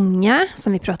varit många.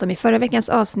 Som vi pratade om i förra veckans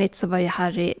avsnitt så var ju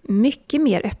Harry mycket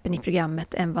mer öppen i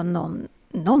programmet än vad någon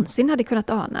någonsin hade kunnat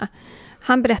ana.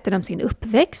 Han berättade om sin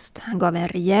uppväxt, han gav en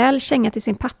rejäl känga till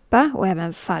sin pappa och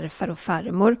även farfar och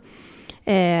farmor.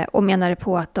 Och menade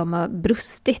på att de har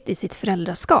brustit i sitt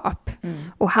föräldraskap.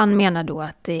 Och han menar då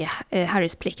att det är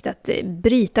Harrys plikt att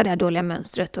bryta det här dåliga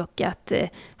mönstret och att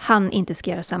han inte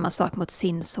ska göra samma sak mot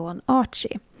sin son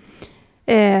Archie.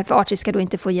 För Archie ska då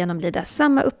inte få genomlida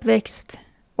samma uppväxt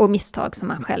och misstag som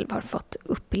han själv har fått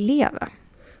uppleva.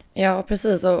 Ja,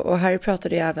 precis. Och Harry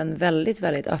pratade ju även väldigt,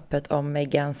 väldigt öppet om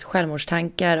Meghans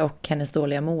självmordstankar och hennes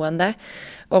dåliga mående.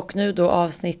 Och nu då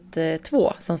avsnitt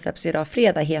 2 som släpps idag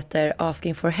fredag heter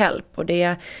Asking for Help. Och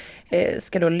det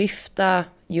ska då lyfta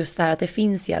just det här att det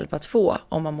finns hjälp att få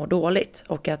om man mår dåligt.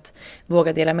 Och att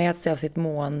våga dela med sig av sitt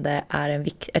mående är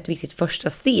ett viktigt första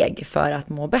steg för att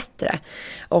må bättre.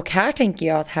 Och här tänker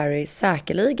jag att Harry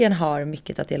säkerligen har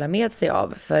mycket att dela med sig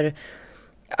av. För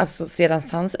alltså, sedan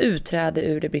hans utträde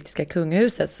ur det brittiska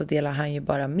kungahuset så delar han ju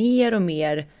bara mer och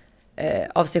mer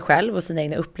av sig själv och sina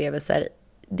egna upplevelser.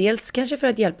 Dels kanske för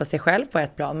att hjälpa sig själv på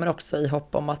ett plan, men också i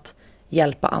hopp om att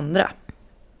hjälpa andra.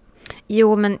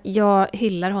 Jo, men jag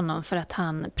hyllar honom för att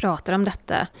han pratar om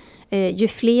detta. Ju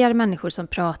fler människor som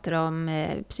pratar om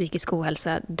psykisk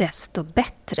ohälsa, desto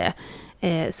bättre.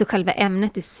 Så själva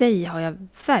ämnet i sig har jag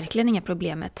verkligen inga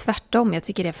problem med. Tvärtom, jag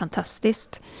tycker det är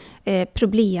fantastiskt.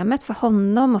 Problemet för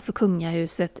honom och för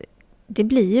kungahuset, det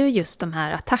blir ju just de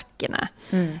här attackerna.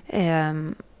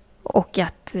 Och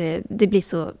att det blir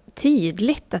så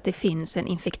tydligt att det finns en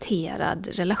infekterad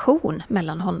relation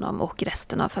mellan honom och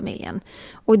resten av familjen.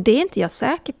 Och det är inte jag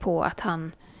säker på att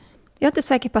jag är inte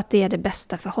säker på att det är det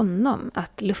bästa för honom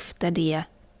att lufta det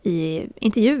i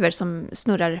intervjuer som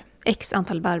snurrar x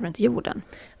antal varv runt jorden.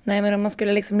 Nej, men om man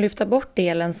skulle liksom lyfta bort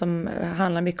delen som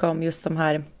handlar mycket om just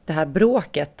det här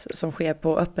bråket som sker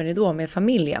på öppen ridå med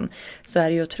familjen, så är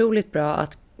det ju otroligt bra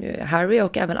att Harry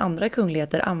och även andra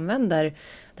kungligheter använder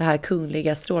det här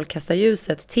kungliga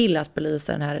strålkastarljuset till att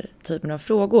belysa den här typen av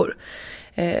frågor.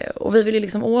 Och vi vill ju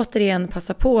liksom återigen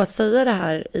passa på att säga det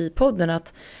här i podden,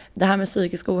 att det här med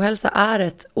psykisk ohälsa är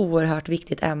ett oerhört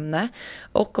viktigt ämne.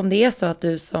 Och om det är så att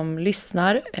du som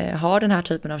lyssnar har den här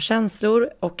typen av känslor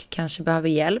och kanske behöver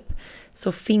hjälp,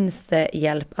 så finns det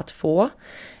hjälp att få.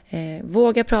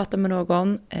 Våga prata med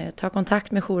någon, ta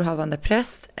kontakt med jourhavande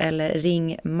präst eller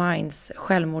ring Minds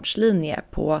självmordslinje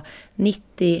på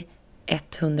 90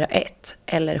 101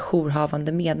 eller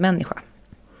jourhavande medmänniska.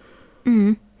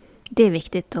 Det är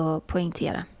viktigt att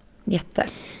poängtera. Jätte.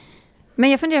 Men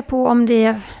jag funderar på om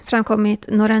det framkommit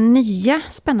några nya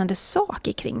spännande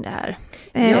saker kring det här.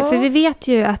 Ja. För vi vet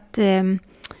ju att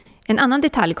en annan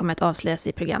detalj kommer att avslöjas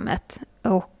i programmet.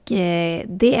 Och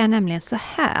det är nämligen så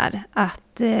här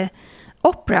att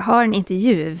Oprah har en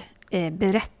intervju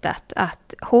berättat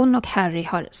att hon och Harry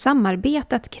har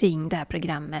samarbetat kring det här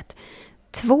programmet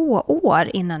 2 år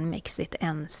innan Mexit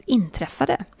ens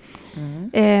inträffade.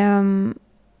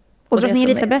 Och drottning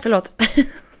Elisabeth... Förlåt.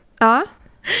 Ja.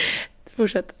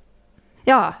 Fortsätt.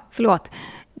 Ja, förlåt.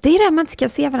 Det är det man inte ska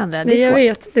se varandra. Nej, jag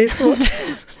vet. Det är svårt.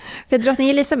 För drottning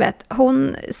Elisabeth,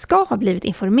 hon ska ha blivit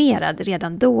informerad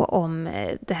redan då om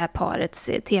det här parets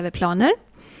tv-planer.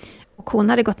 Och hon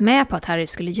hade gått med på att Harry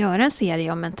skulle göra en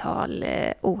serie om mental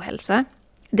ohälsa.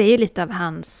 Det är ju lite av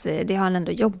det har han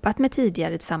ändå jobbat med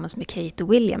tidigare tillsammans med Kate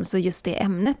och William, så just det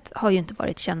ämnet har ju inte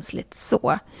varit känsligt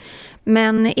så.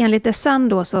 Men enligt Dessutom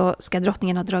då så ska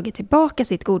drottningen ha dragit tillbaka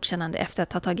sitt godkännande efter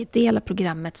att ha tagit del av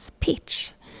programmets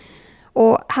pitch.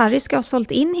 Och Harry ska ha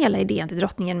sålt in hela idén till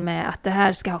drottningen med att det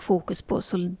här ska ha fokus på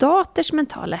soldaters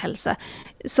mentala hälsa,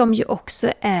 som ju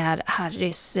också är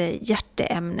Harrys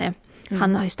hjärteämne.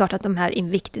 Han har ju startat de här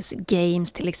Invictus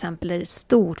Games till exempel, där det är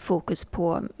stort fokus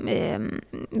på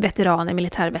veteraner,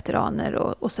 militärveteraner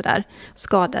och sådär,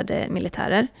 skadade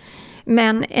militärer.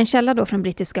 Men en källa då från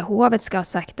brittiska hovet ska ha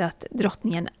sagt att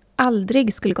drottningen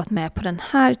aldrig skulle gått med på den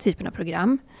här typen av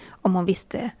program om hon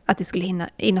visste att det skulle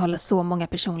innehålla så många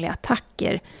personliga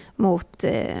attacker mot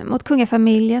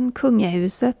kungafamiljen,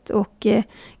 kungahuset och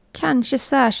kanske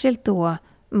särskilt då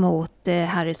mot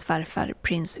Harrys farfar,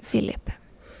 prins Philip.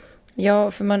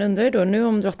 Ja, för man undrar ju då nu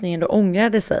om drottningen då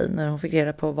ångrade sig när hon fick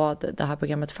reda på vad det här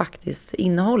programmet faktiskt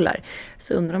innehåller.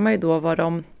 Så undrar man ju då vad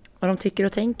de tycker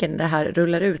och tänker när det här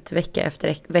rullar ut vecka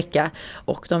efter vecka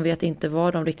och de vet inte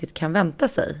vad de riktigt kan vänta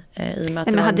sig. I och med att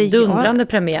det var en dundrande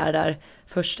premiär där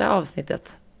första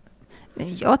avsnittet.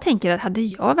 Jag tänker att hade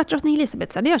jag varit drottning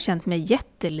Elisabeth så hade jag känt mig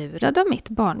jättelurad av mitt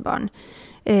barnbarn.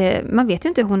 Man vet ju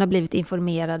inte hur hon har blivit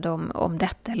informerad om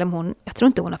detta, eller jag tror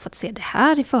inte hon har fått se det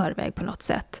här i förväg på något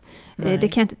sätt. Det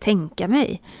kan jag inte tänka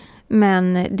mig.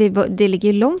 Men det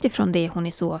ligger ju långt ifrån det hon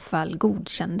i så fall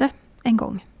godkände en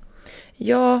gång.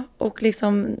 Ja, och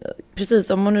liksom precis,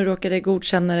 om hon nu råkade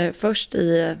godkänna det först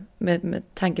med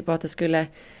tanke på att det skulle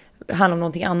handla om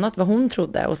någonting annat vad hon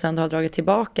trodde och sen då har dragit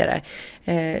tillbaka det.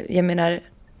 Jag menar,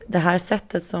 det här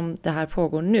sättet som det här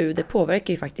pågår nu, det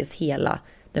påverkar ju faktiskt hela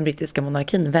den brittiska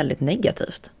monarkin väldigt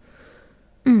negativt.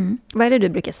 Vad är det du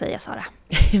brukar säga, Sara?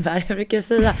 Vad är det jag brukar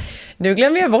säga? Nu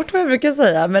glömmer jag bort vad jag brukar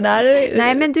säga. Men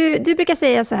Nej, men du brukar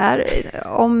säga så här,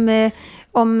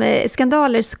 om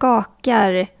skandaler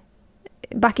skakar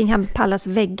Buckingham Palace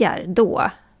väggar, då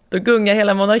gungar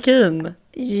hela monarkin.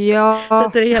 Ja,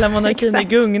 sätter hela monarkin i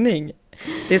gungning.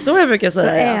 Det är så jag brukar säga.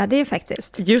 Så är det ju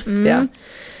faktiskt. Just det.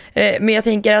 Men jag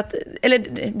tänker att,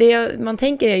 eller det man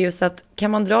tänker är just att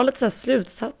kan man dra lite så här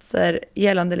slutsatser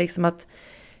gällande liksom att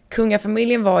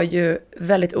kungafamiljen var ju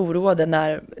väldigt oroade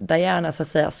när Diana så att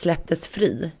säga släpptes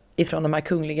fri ifrån de här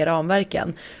kungliga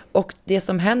ramverken. Och det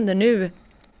som händer nu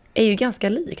är ju ganska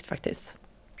likt faktiskt.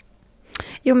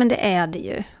 Jo, men det är det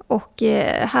ju. Och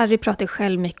Harry pratar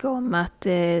själv mycket om att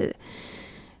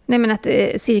att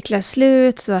cirklar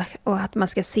slut och att man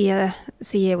ska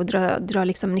se och dra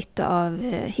liksom nytta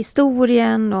av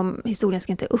historien, och historien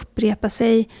ska inte upprepa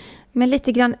sig. Men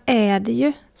lite grann är det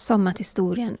ju som att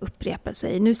historien upprepar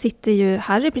sig. Nu sitter ju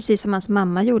Harry precis som hans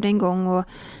mamma gjorde en gång och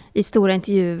i stora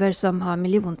intervjuer som har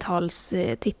miljontals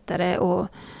tittare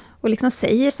och liksom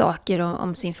säger saker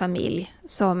om sin familj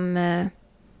som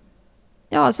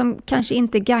kanske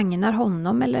inte gagnar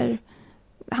honom eller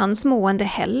hans mående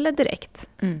heller direkt.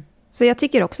 Så jag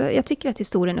tycker att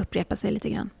historien upprepar sig lite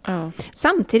grann. Ja.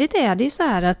 Samtidigt är det ju så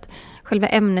här att själva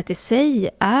ämnet i sig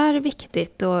är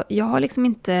viktigt och jag har liksom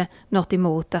inte något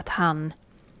emot att han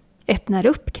öppnar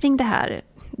upp kring det här.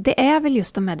 det är väl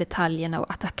just de här detaljerna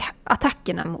och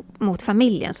attackerna mot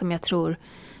familjen som jag tror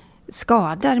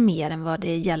skadar mer än vad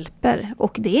det hjälper.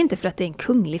 Och det är inte för att det är en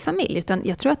kunglig familj, utan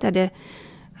jag tror att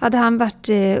hade han varit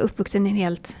uppvuxen i en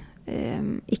helt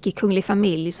icke-kunglig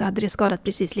familj så hade det skadat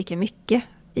precis lika mycket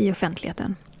i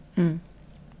offentligheten. Mm.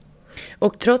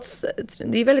 Och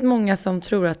det är väldigt många som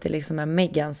tror att det liksom är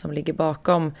Meghan som ligger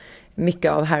bakom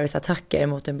mycket av Harrys attacker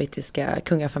mot den brittiska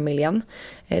kungafamiljen.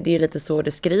 Det är lite så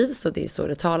det skrivs och det är så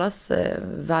det talas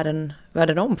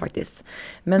världen om faktiskt.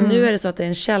 Men nu är det så att det är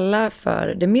en källa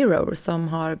för The Mirror som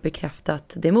har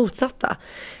bekräftat det motsatta.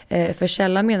 För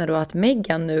källan menar då att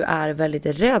Meghan nu är väldigt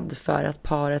rädd för att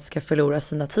paret ska förlora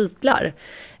sina titlar.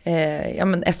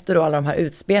 Men efter då alla de här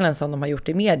utspelen som de har gjort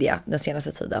i media den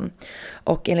senaste tiden.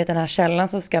 Och enligt den här källan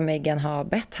så ska Meghan ha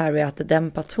bett Harry att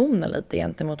dämpa tonen lite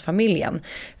gentemot familjen.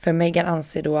 För Meghan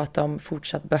anser då att de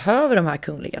fortsatt behöver de här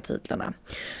kungliga titlarna.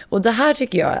 Och det här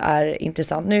tycker jag är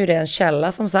intressant. Nu är det en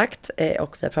källa som sagt,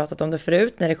 och vi har pratat om det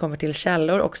förut. När det kommer till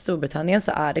källor och Storbritannien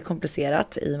så är det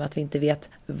komplicerat i och med att vi inte vet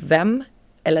vem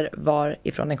eller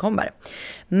varifrån den kommer.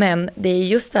 Men det är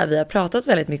just det vi har pratat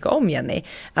väldigt mycket om, Jenny,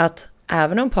 att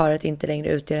även om paret inte längre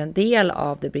utgör en del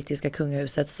av det brittiska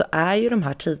kungahuset så är ju de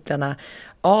här titlarna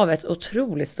av ett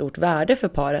otroligt stort värde för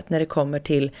paret när det kommer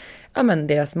till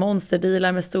deras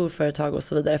monsterdealar med storföretag och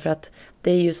så vidare. För att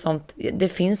det är ju sånt, det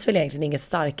finns väl egentligen inget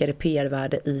starkare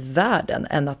PR-värde i världen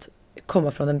än att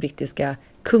komma från den brittiska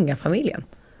kungafamiljen.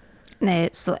 Nej,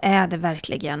 så är det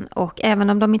verkligen. Och även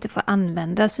om de inte får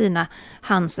använda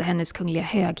hans och hennes kungliga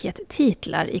höghet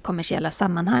titlar i kommersiella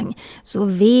sammanhang så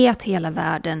vet hela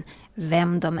världen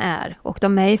vem de är. Och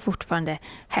de är ju fortfarande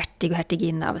hertig och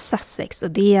hertiginna av Sussex.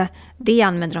 Och det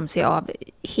använder de sig av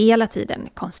hela tiden,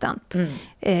 konstant.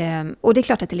 Och det är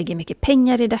klart att det ligger mycket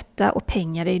pengar i detta. Och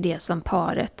pengar är ju det som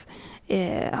paret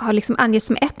har liksom angett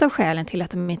som ett av skälen till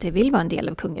att de inte vill vara en del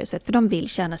av kungahuset. För de vill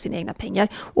tjäna sina egna pengar.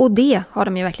 Och det har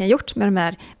de ju verkligen gjort med de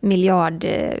här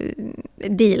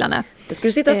miljarddealarna. Det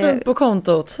skulle sitta fint på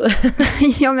kontot.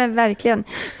 Ja, men verkligen.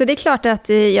 Så det är klart att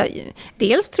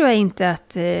dels tror jag inte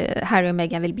att Harry och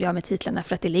Meghan vill bli av med titlarna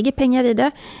för att det ligger pengar i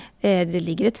det. Det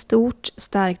ligger ett stort,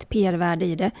 starkt PR-värde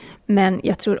i det. Men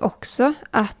jag tror också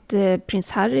att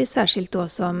prins Harry, särskilt då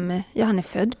som han är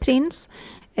född prins,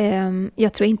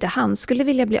 jag tror inte han skulle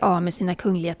vilja bli av med sina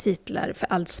kungliga titlar för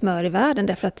allt smör i världen,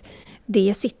 därför att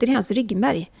det sitter i hans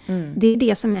ryggmärg. Det är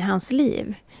det som är hans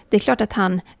liv. Det är klart att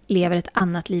han lever ett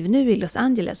annat liv nu i Los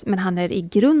Angeles, men han är i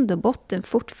grund och botten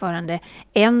fortfarande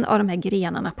en av de här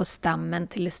grenarna på stammen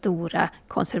till det stora,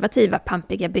 konservativa,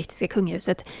 pampiga brittiska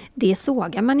kungahuset. Det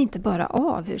sågar man inte bara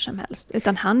av hur som helst,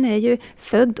 utan han är ju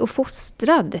född och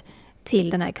fostrad till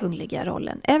den här kungliga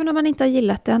rollen. Även om han inte har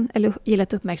gillat den eller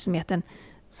gillat uppmärksamheten,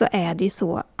 så är det ju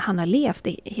så han har levt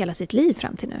i hela sitt liv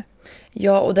fram till nu.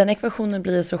 Ja, och den ekvationen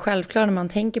blir så självklar när man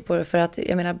tänker på det. För att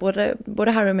jag menar,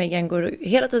 både Harry och Meghan går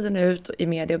hela tiden ut i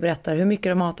media och berättar hur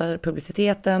mycket de hatar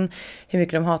publiciteten, hur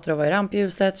mycket de hatar att vara i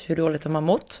rampljuset, hur dåligt de har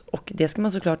mått. Och det ska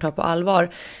man såklart ta på allvar.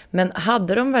 Men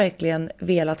hade de verkligen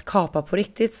velat kapa på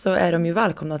riktigt så är de ju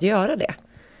välkomna att göra det.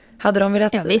 Hade de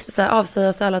velat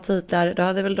avsäga sig alla titlar, då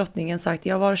hade väl drottningen sagt,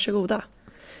 ja, varsågoda.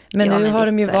 Men nu har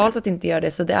de ju valt att inte göra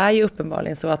det, så det är ju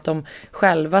uppenbarligen så att de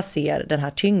själva ser den här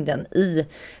tyngden i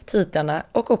titlarna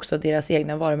och också deras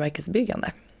egna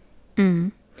varumärkesbyggande.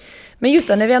 Men just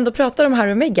det, när vi ändå pratar om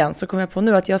Harry och Meghan så kommer jag på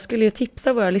nu att jag skulle ju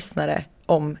tipsa våra lyssnare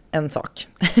om en sak.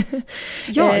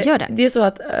 Ja, gör det. Det är så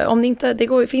att om det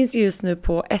inte, finns just nu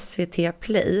på SVT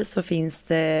Play, så finns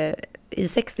det i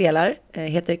 6 delar,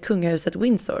 heter Kungahuset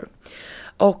Windsor.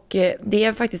 Och det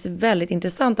är faktiskt väldigt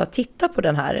intressant att titta på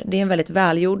den här. Det är en väldigt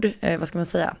välgjord,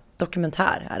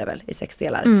 dokumentär är det väl, i 6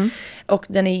 delar. Och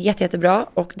den är jättebra,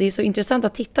 och det är så intressant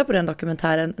att titta på den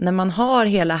dokumentären när man har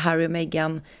hela Harry och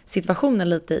Meghan situationen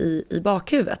lite i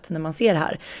bakhuvudet när man ser det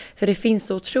här. För det finns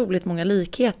så otroligt många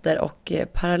likheter och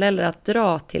paralleller att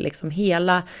dra till liksom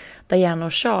hela Diana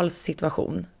och Charles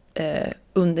situation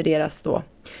under deras då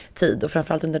tid, och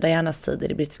framförallt under Dianas tid i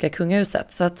det brittiska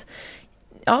kungahuset. Så att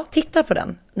ja, titta på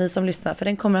den, ni som lyssnar, för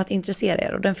den kommer att intressera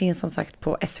er, och den finns som sagt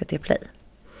på SVT Play.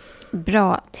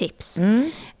 Bra tips.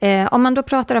 Om man då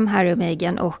pratar om Harry och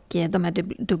Meghan och de här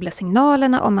dubbla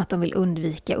signalerna om att de vill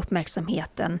undvika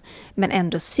uppmärksamheten men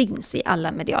ändå syns i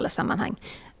alla mediala sammanhang,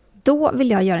 då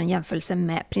vill jag göra en jämförelse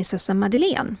med prinsessan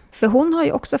Madeleine. För hon har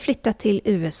ju också flyttat till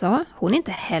USA. Hon är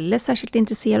inte heller särskilt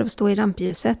intresserad av att stå i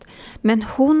rampljuset, men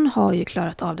hon har ju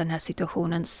klarat av den här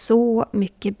situationen så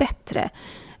mycket bättre.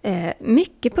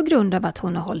 Mycket på grund av att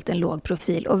hon har hållit en låg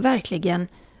profil och verkligen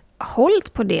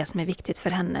hållit på det som är viktigt för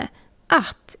henne.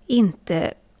 Att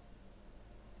inte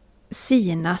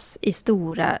synas i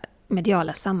stora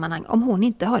mediala sammanhang om hon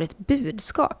inte har ett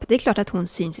budskap. Det är klart att hon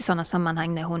syns i sådana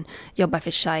sammanhang när hon jobbar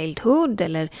för Childhood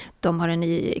eller de har en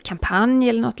ny kampanj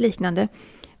eller något liknande.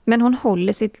 Men hon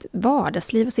håller sitt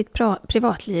vardagsliv och sitt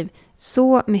privatliv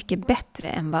så mycket bättre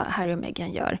än vad Harry och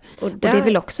Meghan gör. Och det är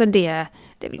väl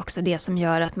också det som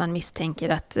gör att man misstänker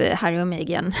att Harry och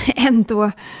Meghan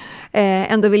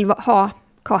ändå vill ha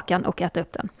kakan och äta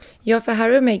upp den. Ja, för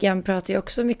Harry och Meghan pratar ju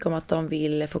också mycket om att de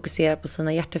vill fokusera på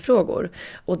sina hjärtefrågor.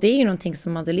 Och det är ju någonting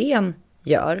som Madeleine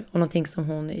gör och någonting som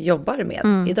hon jobbar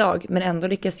med idag, men ändå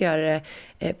lyckas göra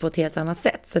det på ett helt annat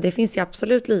sätt. Så det finns ju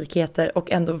absolut likheter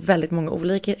och ändå väldigt många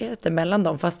olikheter mellan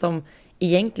dem, fast de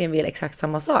egentligen vill exakt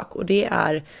samma sak, och det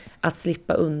är att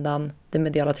slippa undan det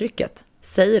mediala trycket,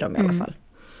 säger de i alla fall.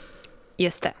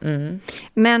 Just det.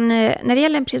 Men när det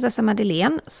gäller prinsessa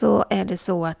Madeleine så är det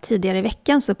så att tidigare i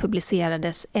veckan så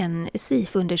publicerades en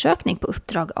SIFO-undersökning på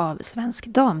uppdrag av Svensk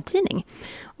damtidning.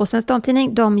 Och Svensk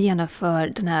damtidning, de genomför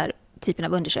den här typen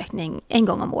av undersökning en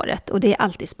gång om året, och det är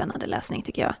alltid spännande läsning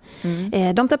tycker jag.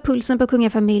 De tar pulsen på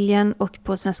kungafamiljen och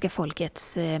på svenska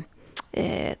folkets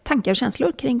tankar och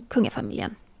känslor kring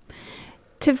kungafamiljen.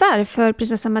 Tyvärr för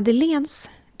prinsessa Madeleines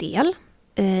del,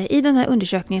 i den här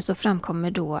undersökningen så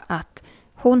framkommer då att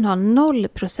hon har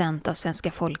 0% av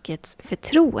svenska folkets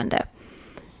förtroende.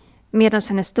 Medan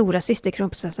hennes stora syster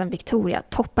kronprinsessan Victoria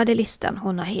toppade listan.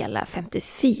 Hon har hela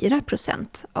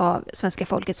 54% av svenska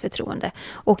folkets förtroende.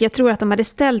 Och jag tror att de hade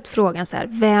ställt frågan så här: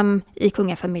 vem i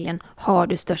kungafamiljen har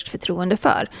du störst förtroende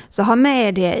för? Så ha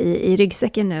med det i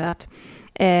ryggsäcken nu att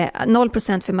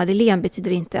 0% för Madeleine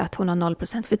betyder inte att hon har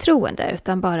 0% förtroende,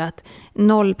 utan bara att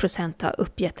 0% har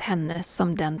uppgett henne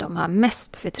som den de har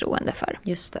mest förtroende för.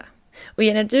 Just det. Och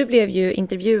Jenny, du blev ju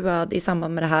intervjuad i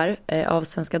samband med det här av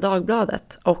Svenska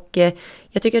Dagbladet, och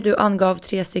jag tycker att du angav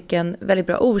 3 stycken väldigt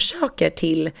bra orsaker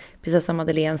till prinsessa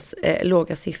Madeleines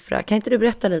låga siffra. Kan inte du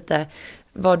berätta lite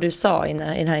vad du sa i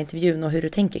den här intervjun och hur du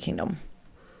tänker kring dem?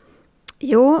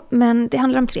 Jo, men det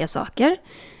handlar om 3 saker.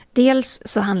 Dels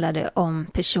så handlar det om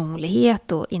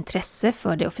personlighet och intresse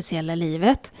för det officiella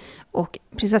livet. Och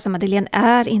prinsessa Madeleine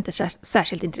är inte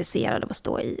särskilt intresserad av att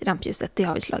stå i rampljuset, det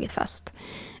har vi slagit fast.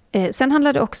 Sen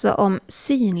handlar det också om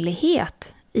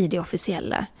synlighet i det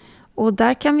officiella. Och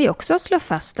där kan vi också slå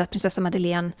fast att prinsessa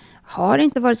Madeleine har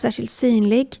inte varit särskilt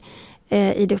synlig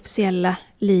i det officiella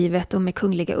livet och med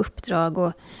kungliga uppdrag.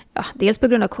 Och, dels på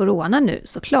grund av corona nu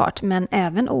såklart, men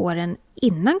även åren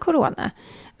innan corona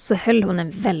så höll hon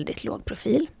en väldigt låg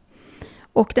profil.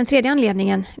 Och den tredje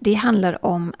anledningen, det handlar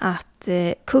om att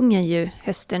kungen ju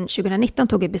hösten 2019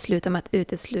 tog ett beslut om att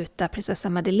utesluta prinsessa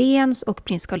Madeleines och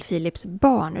prins Carl Philips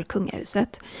barn ur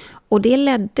kungahuset. Och det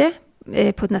ledde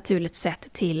på ett naturligt sätt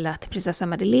till att prinsessa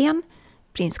Madeleine,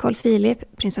 prins Carl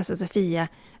Philip, prinsessa Sofia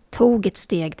tog ett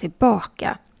steg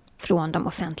tillbaka från de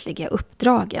offentliga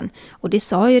uppdragen. Och det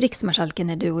sa ju riksmarskalken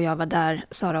när du och jag var där,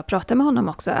 Sara, och pratade med honom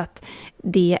också, att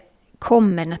det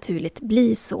kommer naturligt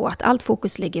bli så att allt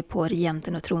fokus ligger på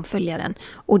regenten och tronföljaren,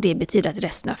 och det betyder att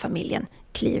resten av familjen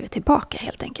kliver tillbaka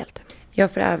helt enkelt. Ja,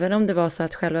 för även om det var så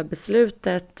att själva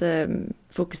beslutet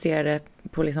fokuserade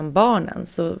på liksom barnen,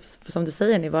 så som du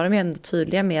säger, ni var de ändå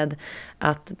tydliga med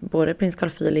att både prins Carl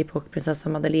Philip och prinsessa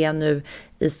Madeleine nu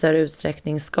i större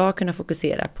utsträckning ska kunna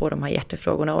fokusera på de här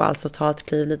hjärtefrågorna och alltså ta ett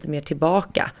kliv lite mer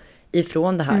tillbaka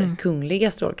ifrån det här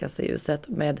kungliga strålkastarljuset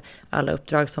med alla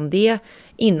uppdrag som det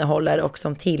innehåller och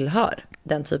som tillhör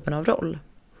den typen av roll.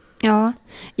 Ja,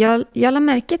 jag lade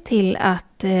märke till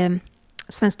att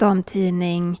Svensk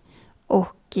damtidning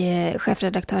och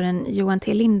chefredaktören Johan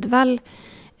T. Lindvall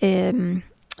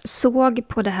såg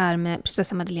på det här med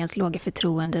prinsessa Madeleines låga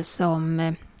förtroende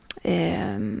som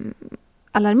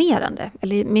alarmerande.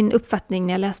 Eller min uppfattning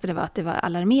när jag läste det var att det var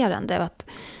alarmerande. Och att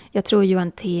jag tror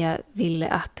Johan T. ville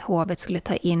att hovet skulle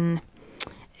ta in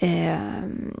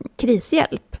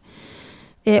krishjälp.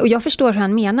 Och jag förstår hur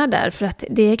han menar där, för att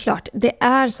det är klart, det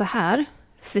är så här.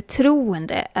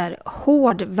 Förtroende är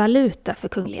hård valuta för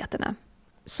kungligheterna.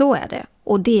 Så är det,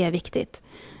 och det är viktigt.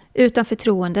 Utan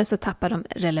förtroende så tappar de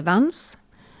relevans,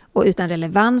 och utan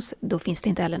relevans då finns det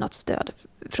inte heller något stöd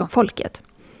från folket.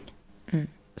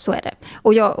 Så är det.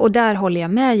 Och där håller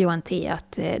jag med Johan T.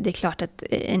 att det är klart att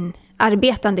en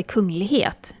arbetande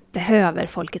kunglighet behöver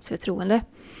folkets förtroende.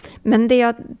 Men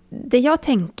det jag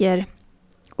tänker,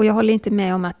 och jag håller inte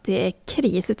med om att det är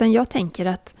kris, utan jag tänker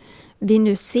att vi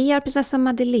nu ser prinsessa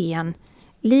Madeleine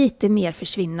lite mer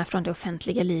försvinna från det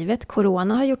offentliga livet.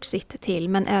 Corona har gjort sitt till,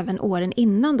 men även åren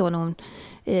innan då när hon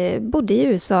bodde i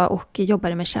USA och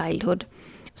jobbade med Childhood,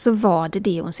 så var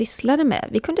det hon sysslade med.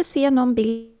 Vi kunde se någon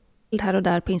bild här och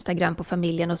där på Instagram på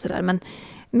familjen och sådär,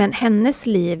 men hennes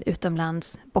liv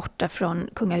utomlands borta från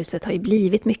kungahuset har ju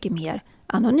blivit mycket mer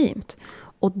anonymt.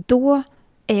 Och då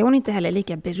är hon inte heller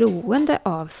lika beroende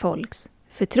av folks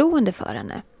förtroende för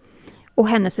henne. Och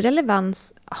hennes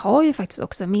relevans har ju faktiskt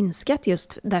också minskat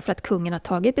just därför att kungen har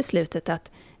tagit beslutet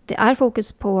att det är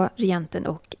fokus på regenten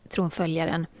och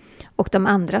tronföljaren. Och de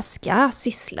andra ska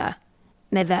syssla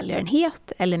med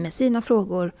välgörenhet eller med sina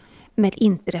frågor, men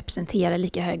inte representera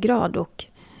lika hög grad. Och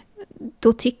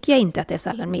då tycker jag inte att det är så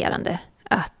alarmerande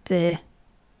att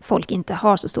folk inte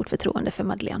har så stort förtroende för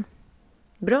Madeleine.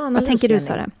 Bra analys. Vad tänker du,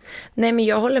 Sara? Nej, men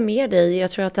jag håller med dig.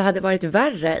 Jag tror att det hade varit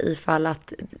värre ifall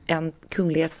att en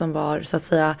kunglighet som var så att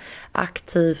säga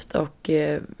aktivt och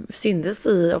syndes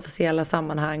i officiella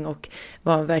sammanhang och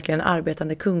var verkligen en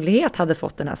arbetande kunglighet hade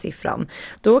fått den här siffran.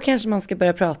 Då kanske man ska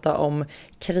börja prata om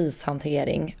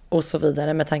krishantering och så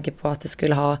vidare med tanke på att det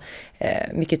skulle ha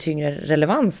mycket tyngre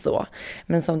relevans då.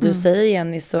 Men som du säger,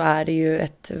 Jenny, så är det ju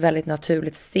ett väldigt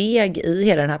naturligt steg i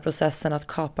hela den här processen att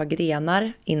kapa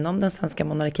grenar inom den svenska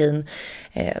monarkin.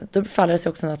 Då faller det sig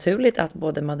också naturligt att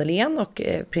både Madeleine och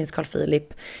prins Carl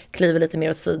Philip kliver lite mer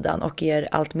åt sidan och ger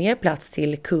allt mer plats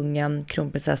till kungen,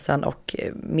 kronprinsessan och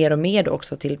mer då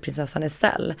också till prinsessan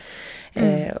Estelle.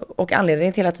 Och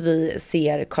anledningen till att vi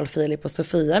ser Carl Philip och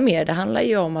Sofia mer, det handlar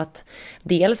ju om att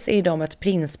dels är de ett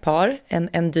prinspar,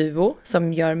 en duo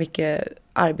som gör mycket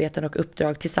arbeten och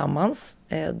uppdrag tillsammans.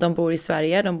 De bor i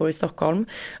Sverige, de bor i Stockholm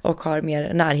och har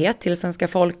mer närhet till svenska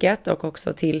folket och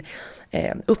också till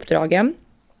uppdragen.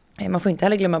 Man får inte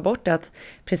heller glömma bort att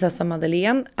prinsessan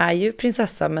Madeleine är ju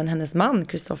prinsessa, men hennes man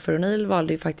Christopher O'Neill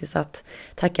valde ju faktiskt att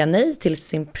tacka nej till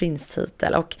sin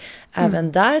prinstitel. Och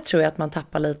även där tror jag att man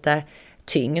tappar lite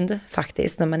tyngd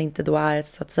faktiskt, när man inte då är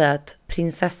så att säga ett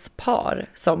prinsesspar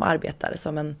som arbetar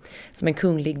som en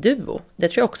kunglig duo. Det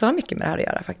tror jag också har mycket med det här att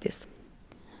göra faktiskt.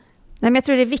 Nej, men jag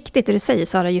tror det är viktigt det du säger,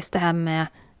 Sara, just det här med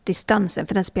distansen,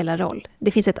 för den spelar roll.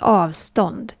 Det finns ett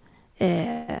avstånd.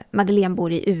 Madeleine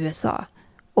bor i USA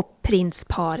och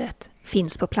prinsparet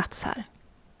finns på plats här.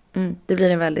 Det blir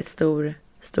en väldigt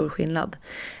stor skillnad.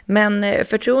 Men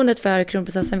förtroendet för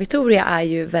kronprinsessan Victoria är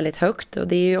ju väldigt högt och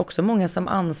det är ju också många som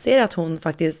anser att hon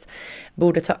faktiskt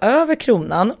borde ta över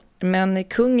kronan. Men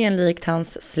kungen, likt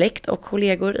hans släkt och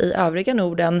kollegor i övriga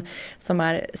Norden som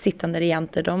är sittande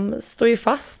regenter, de står ju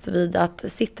fast vid att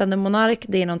sittande monark,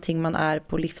 det är någonting man är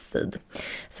på livstid.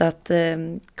 Så att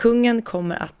kungen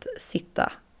kommer att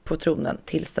sitta på tronen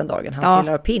tills den dagen han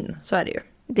trillar av pinn, så är det ju.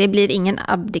 Det blir ingen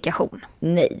abdikation.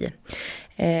 Nej.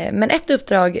 Men ett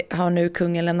uppdrag har nu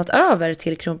kungen lämnat över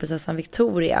till kronprinsessan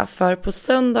Victoria. För på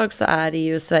söndag så är det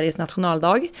ju Sveriges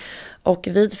nationaldag. Och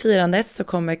vid firandet så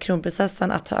kommer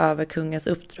kronprinsessan att ta över kungens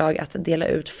uppdrag att dela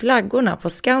ut flaggorna på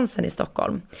Skansen i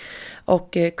Stockholm.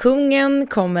 Och kungen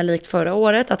kommer likt förra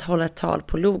året att hålla ett tal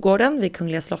på Logården vid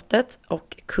Kungliga slottet.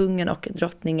 Och kungen och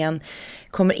drottningen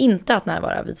kommer inte att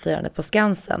närvara vid firandet på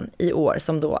Skansen i år,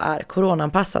 som då är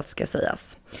coronaanpassat ska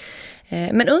sägas.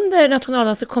 Men under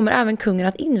nationaldagen så kommer även kungen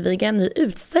att inviga en ny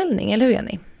utställning, eller hur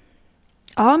Jenny?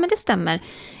 Ja, men det stämmer.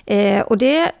 Och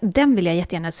den vill jag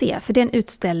jättegärna se. För det är en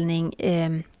utställning,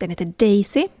 den heter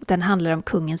Daisy. Den handlar om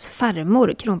kungens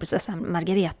farmor, kronprinsessan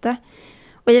Margareta.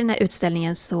 Och i den här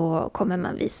utställningen så kommer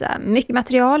man visa mycket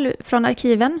material från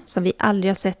arkiven som vi aldrig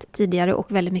har sett tidigare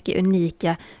och väldigt mycket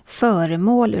unika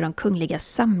föremål ur de kungliga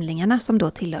samlingarna som då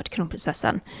tillhört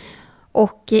kronprinsessan.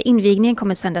 Och invigningen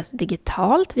kommer sändas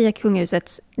digitalt via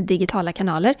kungahusets digitala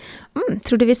kanaler.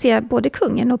 Tror du vi ser både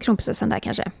kungen och kronprinsessan där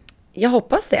kanske? Jag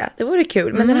hoppas det. Det vore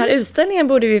kul. Men den här utställningen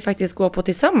borde vi faktiskt gå på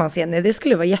tillsammans igen. Det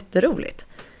skulle vara jätteroligt.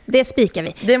 Det spikar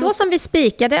vi. Som vi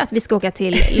spikade att vi ska åka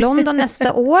till London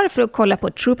nästa år för att kolla på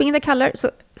Trooping in the Colour, så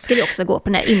ska vi också gå på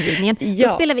den här invigningen. Ja.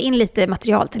 Då spelar vi in lite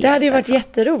material till det. Det hade ju varit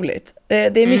jätteroligt.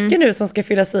 Det är mycket nu som ska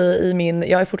fyllas i min...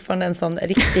 Jag är fortfarande en sån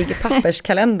riktig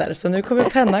papperskalender, så nu kommer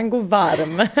pennan gå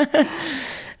varm.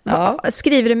 Ja.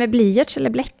 Skriver du med blyerts eller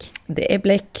bläck? Det är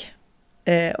bläck.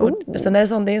 Och sen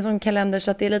är det är en sån kalender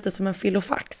så att det är lite som en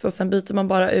filofax. Och sen byter man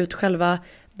bara ut själva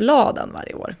bladen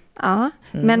varje år. Ja,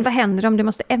 men vad händer om du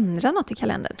måste ändra något i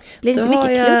kalendern? Blir det inte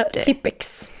mycket klutter?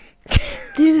 Tippex.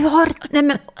 Du har... Nej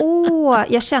men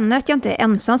jag känner att jag inte är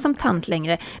ensam som tant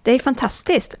längre. Det är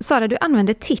fantastiskt. Sara, du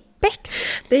använder Tippex.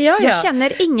 Det gör jag. Jag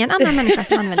känner ingen annan människa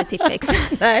som använder Tippex.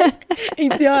 Nej,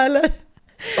 inte jag heller.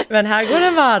 Men här går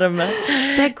den varm.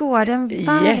 Där går den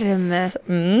varm. Yes.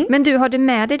 Men du, har du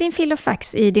med dig din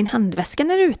filofax i din handväska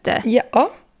när du är ute?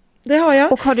 Ja, det har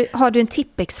jag. Och har du en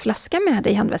Tippex-flaska med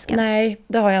dig i handväskan? Nej,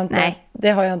 det har jag inte. Nej. det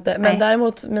har jag inte. Men Nej.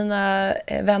 däremot mina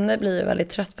vänner blir ju väldigt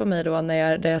trött på mig då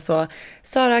när det är så: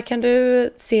 Sara, kan du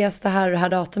ses det här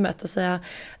datumet? Och säga,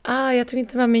 jag tog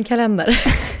inte med min kalender.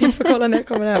 Jag får kolla när jag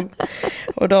kommer hem.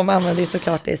 Och de använder ju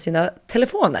såklart det i sina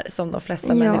telefoner som de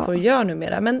flesta människor gör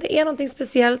numera. Men det är någonting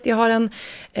speciellt. Jag har en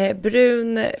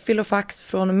brun filofax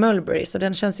från Mulberry, så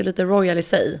den känns ju lite royal i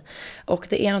sig. Och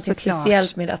det är någonting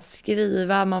speciellt med att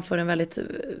skriva. Man får en väldigt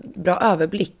bra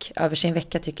överblick över sin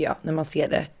vecka, tycker jag, när man ser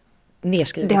det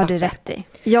nedskrivet. Det har du rätt i.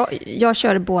 Jag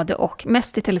kör både och,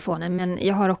 mest i telefonen, men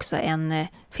jag har också en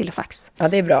filofax. Ja,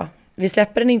 det är bra. Vi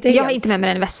släpper den inte helt. Jag har inte med mig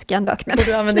den i väskan dock. Men... Och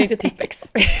du använder inte Tippex.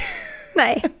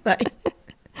 Nej. Nej.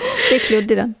 Det är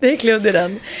kludd i den. Det är kludd i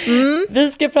den.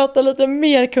 Vi ska prata lite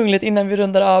mer kungligt innan vi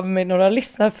rundar av med några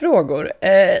lyssnarfrågor.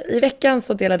 I veckan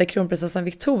så delade kronprinsessan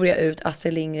Victoria ut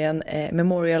Astrid Lindgren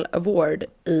Memorial Award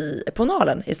på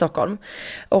Nalen i Stockholm.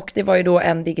 Och det var ju då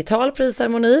en digital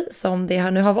prisceremoni som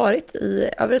det nu har varit i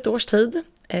över ett års tid.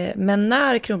 Men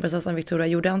när kronprinsessan Victoria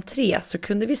gjorde entré så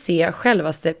kunde vi se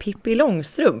självaste Pippi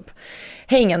Långstrump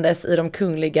hängandes i de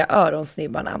kungliga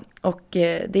öronsnibbarna. Och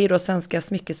det är då svenska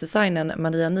smyckesdesignen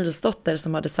Maria Nilsdotter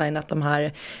som har designat de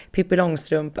här Pippi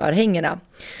Långstrump-örhängena.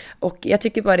 Och jag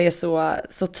tycker bara det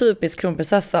är så typiskt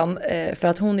kronprinsessan, för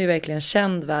att hon är ju verkligen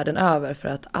känd världen över för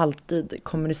att alltid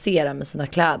kommunicera med sina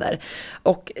kläder.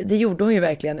 Och det gjorde hon ju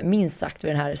verkligen minst sagt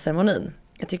vid den här ceremonin.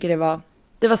 Jag tycker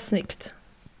det var snyggt.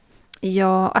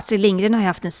 Ja, Astrid Lindgren har ju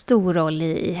haft en stor roll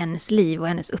i hennes liv och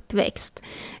hennes uppväxt.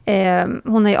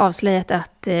 Hon har ju avslöjat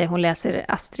att hon läser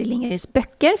Astrid Lindgrens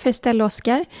böcker för Stella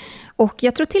Oscar. Och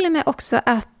jag tror till och med också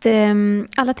att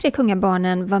alla 3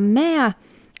 kungabarnen var med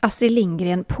Astrid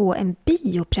Lindgren på en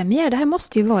biopremiär. Det här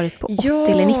måste ju varit på 80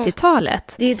 eller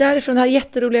 90-talet. Det är därifrån det här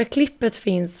jätteroliga klippet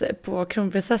finns på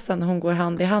kronprinsessan när hon går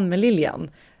hand i hand med Lilian.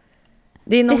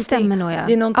 Det stämmer nog, ja.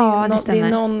 Det är är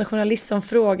någon journalist som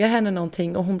frågar henne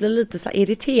någonting och hon blir lite så här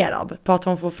irriterad på att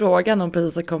hon får frågan om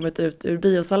precis har kommit ut ur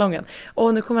biosalongen.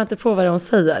 Och nu kommer jag inte på vad hon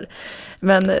säger.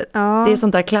 Men det är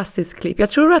sånt där klassiskt klipp. Jag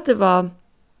tror att det var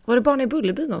det Barn i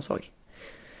Bullerbyn hon såg?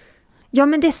 Ja,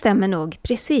 men det stämmer nog.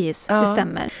 Precis, det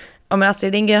stämmer. Ja, men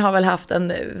Astrid Lindgren har väl haft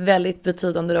en väldigt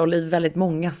betydande roll i väldigt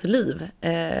mångas liv.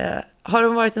 Har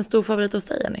hon varit en stor favorit hos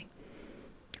dig, Jenny?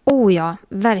 Oh ja,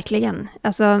 verkligen.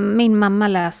 Alltså, min mamma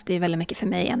läste ju väldigt mycket för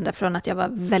mig ända från att jag var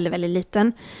väldigt, väldigt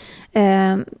liten.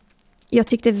 Jag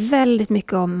tyckte väldigt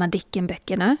mycket om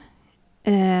Madicken-böckerna.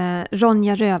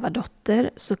 Ronja Rövardotter,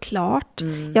 såklart.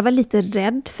 Jag var lite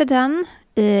rädd för den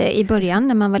i början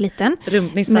när man var liten.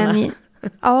 Rumpnissarna.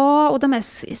 Ja, och de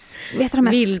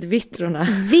här Vildvittrorna.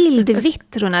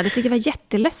 Vildvittrorna, det tycker jag var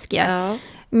jätteläskiga. Ja.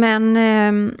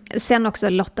 Men sen också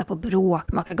Lotta på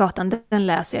Bråkmakargatan, den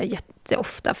läser jag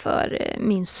jätteofta för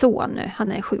min son nu.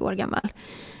 Han är 7 år gammal.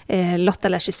 Lotta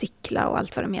lär sig cykla och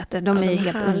allt vad de heter. De är ju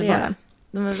helt underbara.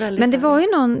 Men det var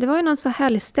ju någon så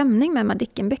härlig stämning med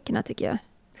Madicken-böckerna, tycker jag.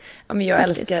 Ja, men jag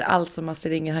älskar allt som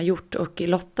Astrid Lindgren har gjort, och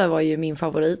Lotta var ju min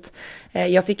favorit.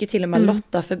 Jag fick ju till och med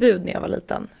Lotta-förbud när jag var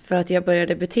liten. För att jag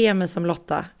började bete mig som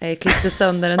Lotta. Jag klippte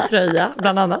sönder en tröja,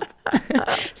 bland annat.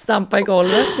 Stampa i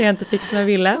golvet när jag inte fick som jag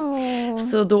ville.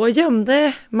 Så då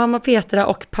gömde mamma Petra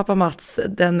och pappa Mats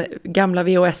den gamla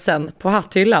VHSen på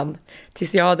hatthyllan.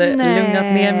 Tills jag hade lugnat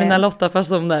ner mina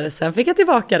Lotta-personer. Sen fick jag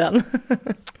tillbaka den.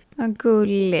 Vad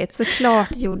gulligt.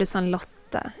 Såklart gjorde som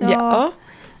Lotta. Ja.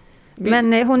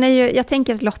 Men hon är ju, jag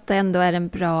tänker att Lotta ändå är en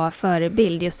bra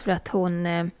förebild just för att hon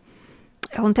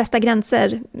testar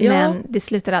gränser, men det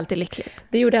slutar alltid lyckligt.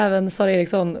 Det gjorde även Sara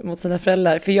Ericsson mot sina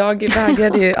föräldrar. För jag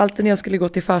vägrade ju, alltid när jag skulle gå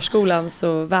till förskolan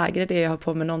så vägrade jag ha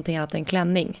på mig någonting annat än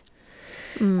klänning.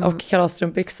 Och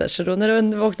kalasstrumpbyxor. Så då när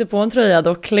du åkte på en tröja,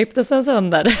 då klipptes den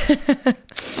sönder.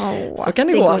 Så kan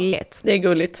det gå. Gulligt. Det är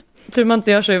gulligt. Tur man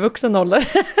inte gör så i vuxen ålder.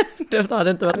 Det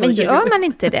hade inte varit men gör man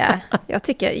inte det? Jag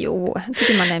tycker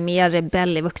man är mer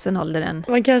rebell i vuxen ålder än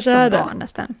man kanske som är barn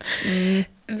nästan.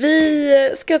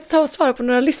 Vi ska ta och svara på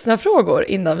några lyssnarfrågor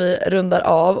innan vi rundar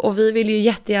av. Och vi vill ju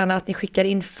jättegärna att ni skickar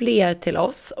in fler till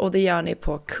oss. Och det gör ni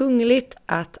på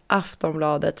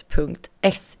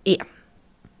kungligt@aftonbladet.se.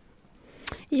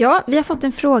 Ja, vi har fått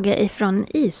en fråga ifrån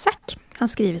Isak. Han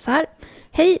skriver så här: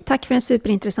 hej, tack för en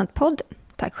superintressant podd.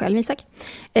 Tack själv, Isak.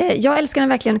 Jag älskar den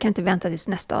verkligen och kan inte vänta tills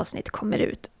nästa avsnitt kommer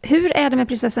ut. Hur är det med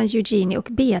prinsessan Eugenie och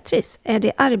Beatrice?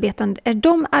 Är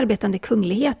de arbetande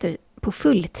kungligheter på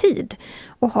fulltid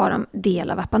och har de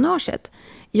del av apanaget?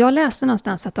 Jag läste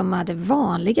någonstans att de hade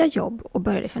vanliga jobb och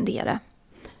började fundera.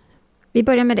 Vi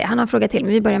börjar med det. Han har en fråga till,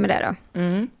 men vi börjar med det då.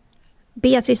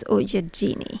 Beatrice och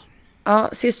Eugenie. Ja,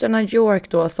 systrarna York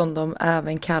då, som de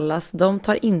även kallas, de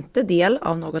tar inte del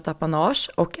av något apanage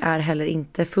och är heller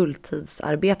inte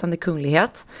fulltidsarbetande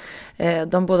kunglighet.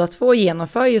 De båda två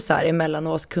genomför ju så här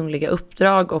emellanåt kungliga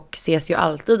uppdrag och ses ju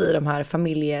alltid i de här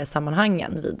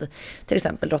familjesammanhangen vid till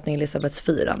exempel drottning Elisabeths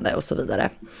firande och så vidare.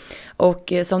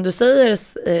 Och som du säger,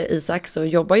 Isak, så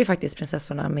jobbar ju faktiskt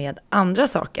prinsessorna med andra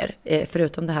saker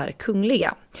förutom det här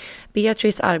kungliga.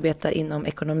 Beatrice arbetar inom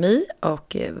ekonomi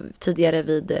och tidigare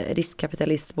vid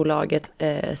riskkapitalistbolaget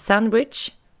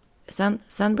Sandbridge,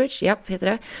 ja, heter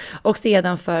det. Och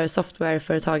sedan för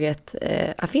softwareföretaget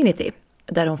Affinity,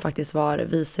 där hon faktiskt var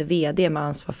vice vd med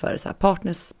ansvar för så här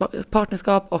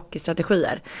partnerskap och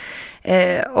strategier.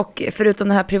 Och förutom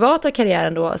den här privata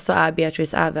karriären då, så är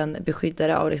Beatrice även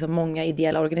beskyddare av liksom många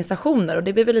ideella organisationer. Och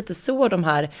det blir väl lite så de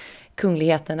här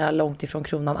kungligheterna långt ifrån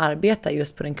kronan arbetar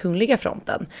just på den kungliga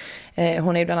fronten.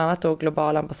 Hon är bland annat då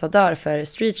global ambassadör för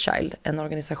Street Child, en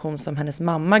organisation som hennes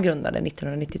mamma grundade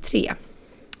 1993.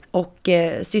 Och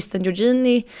systern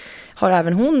Eugenie har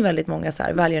även hon väldigt många så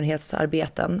här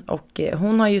välgörenhetsarbeten, och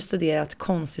hon har ju studerat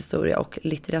konsthistoria och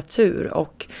litteratur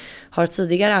och har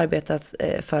tidigare arbetat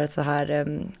för ett så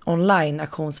här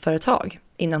online-auktionsföretag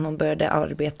innan hon började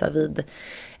arbeta vid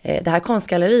det här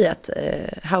konstgalleriet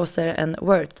Hauser &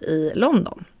 Wirth i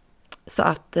London. Så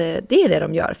att det är det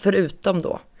de gör, förutom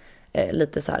då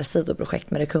lite så här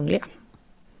sidoprojekt med det kungliga.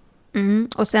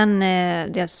 Och sen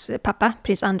deras pappa,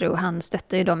 prins Andrew, han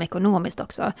stöttar ju dem ekonomiskt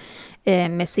också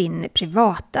med sin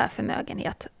privata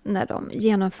förmögenhet när de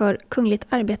genomför kungligt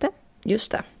arbete.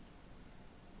 Just det.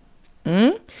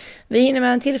 Vi hinner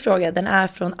med en till fråga. Den är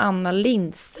från Anna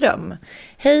Lindström.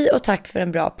 Hej och tack för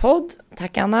en bra podd.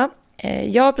 Tack Anna.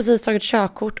 Jag har precis tagit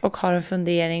körkort och har en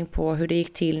fundering på hur det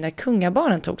gick till när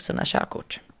kungabarnen tog sina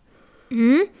körkort.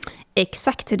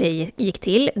 Exakt hur det gick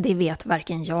till, det vet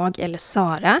varken jag eller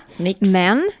Sara. Nix.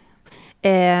 Men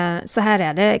så här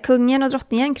är det. Kungen och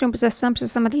drottningen, kronprinsessan,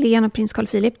 prinsessan Madeleine och prins Carl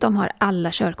Philip, de har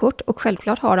alla körkort. Och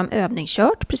självklart har de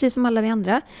övningskört, precis som alla vi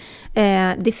andra.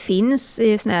 Det finns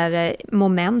ju såna här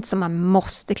moment som man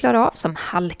måste klara av, som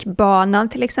halkbanan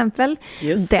till exempel.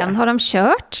 Den har de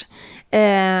kört.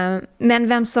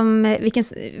 Men vilken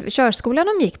körskola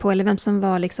de gick på, eller vem som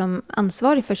var liksom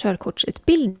ansvarig för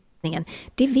körkortsutbildningen,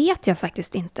 det vet jag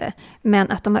faktiskt inte.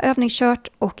 Men att de har övningskört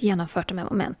och genomfört de här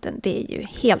momenten, det är ju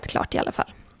helt klart i alla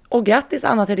fall. Och grattis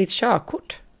Anna till ditt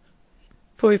körkort.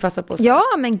 Får vi passa på att säga.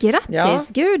 Ja, men grattis,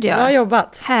 gud ja. Bra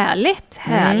jobbat. Härligt.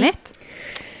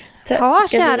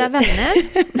 Kära vänner.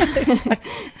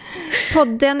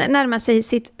 Podden närmar sig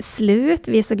sitt slut.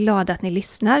 Vi är så glada att ni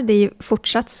lyssnar. Det är ju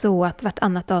fortsatt så att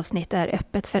vartannat avsnitt är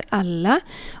öppet för alla.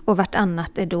 Och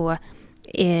vartannat är då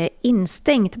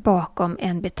instängt bakom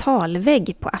en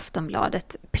betalvägg på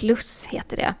Aftonbladet Plus,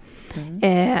 heter det.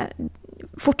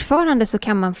 Fortfarande så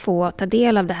kan man få ta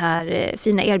del av det här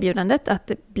fina erbjudandet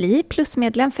att bli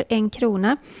plusmedlem för 1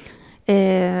 krona.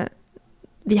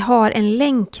 Vi har en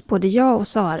länk, både jag och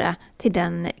Sara, till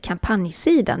den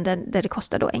kampanjsidan där det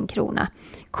kostar då 1 krona.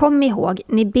 Kom ihåg,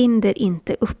 ni binder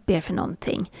inte upp er för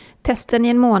någonting. Testar ni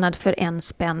en månad för 1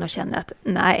 spänn och känner att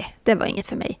nej, det var inget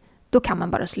för mig, då kan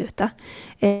man bara sluta.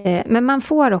 Men man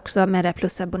får också med det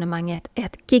plusabonnemanget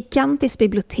ett gigantiskt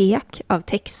bibliotek av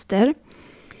texter.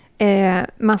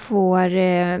 Man får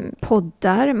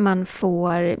poddar, man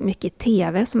får mycket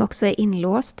tv som också är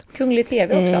inlåst. Kunglig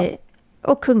tv också.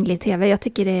 Och kunglig tv, jag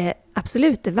tycker det är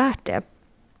absolut värt det.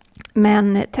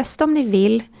 Men testa om ni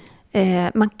vill.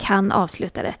 Man kan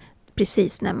avsluta det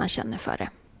precis när man känner för det.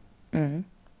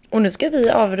 Och nu ska vi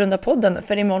avrunda podden,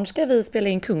 för imorgon ska vi spela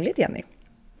in kungligt, Jenny.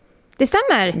 Det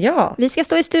stämmer. Ja. Vi ska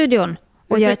stå i studion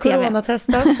och göra tv.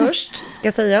 Coronatestas först,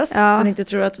 ska sägas, så ni inte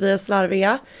tror att vi är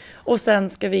slarviga. Och sen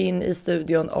ska vi in i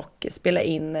studion och spela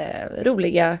in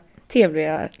roliga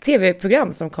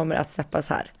tv-program som kommer att släppas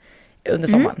här under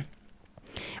sommaren.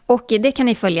 Och det kan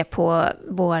ni följa på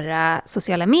våra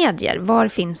sociala medier. Var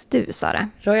finns du, Sara?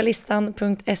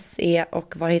 Royalistan.se,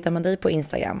 och var hittar man dig på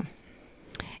Instagram?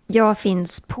 Jag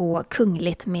finns på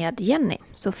Kungligt med Jenny,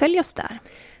 så följ oss där.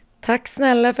 Tack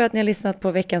snälla för att ni har lyssnat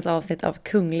på veckans avsnitt av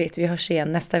Kungligt. Vi hörs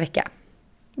igen nästa vecka.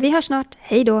 Vi hörs snart.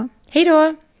 Hej då! Hej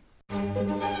då!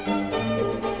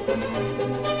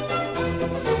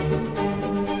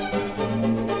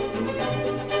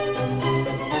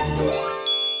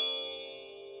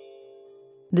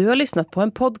 Du har lyssnat på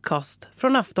en podcast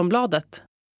från Aftonbladet.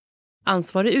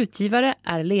 Ansvarig utgivare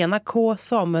är Lena K.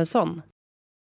 Samuelsson.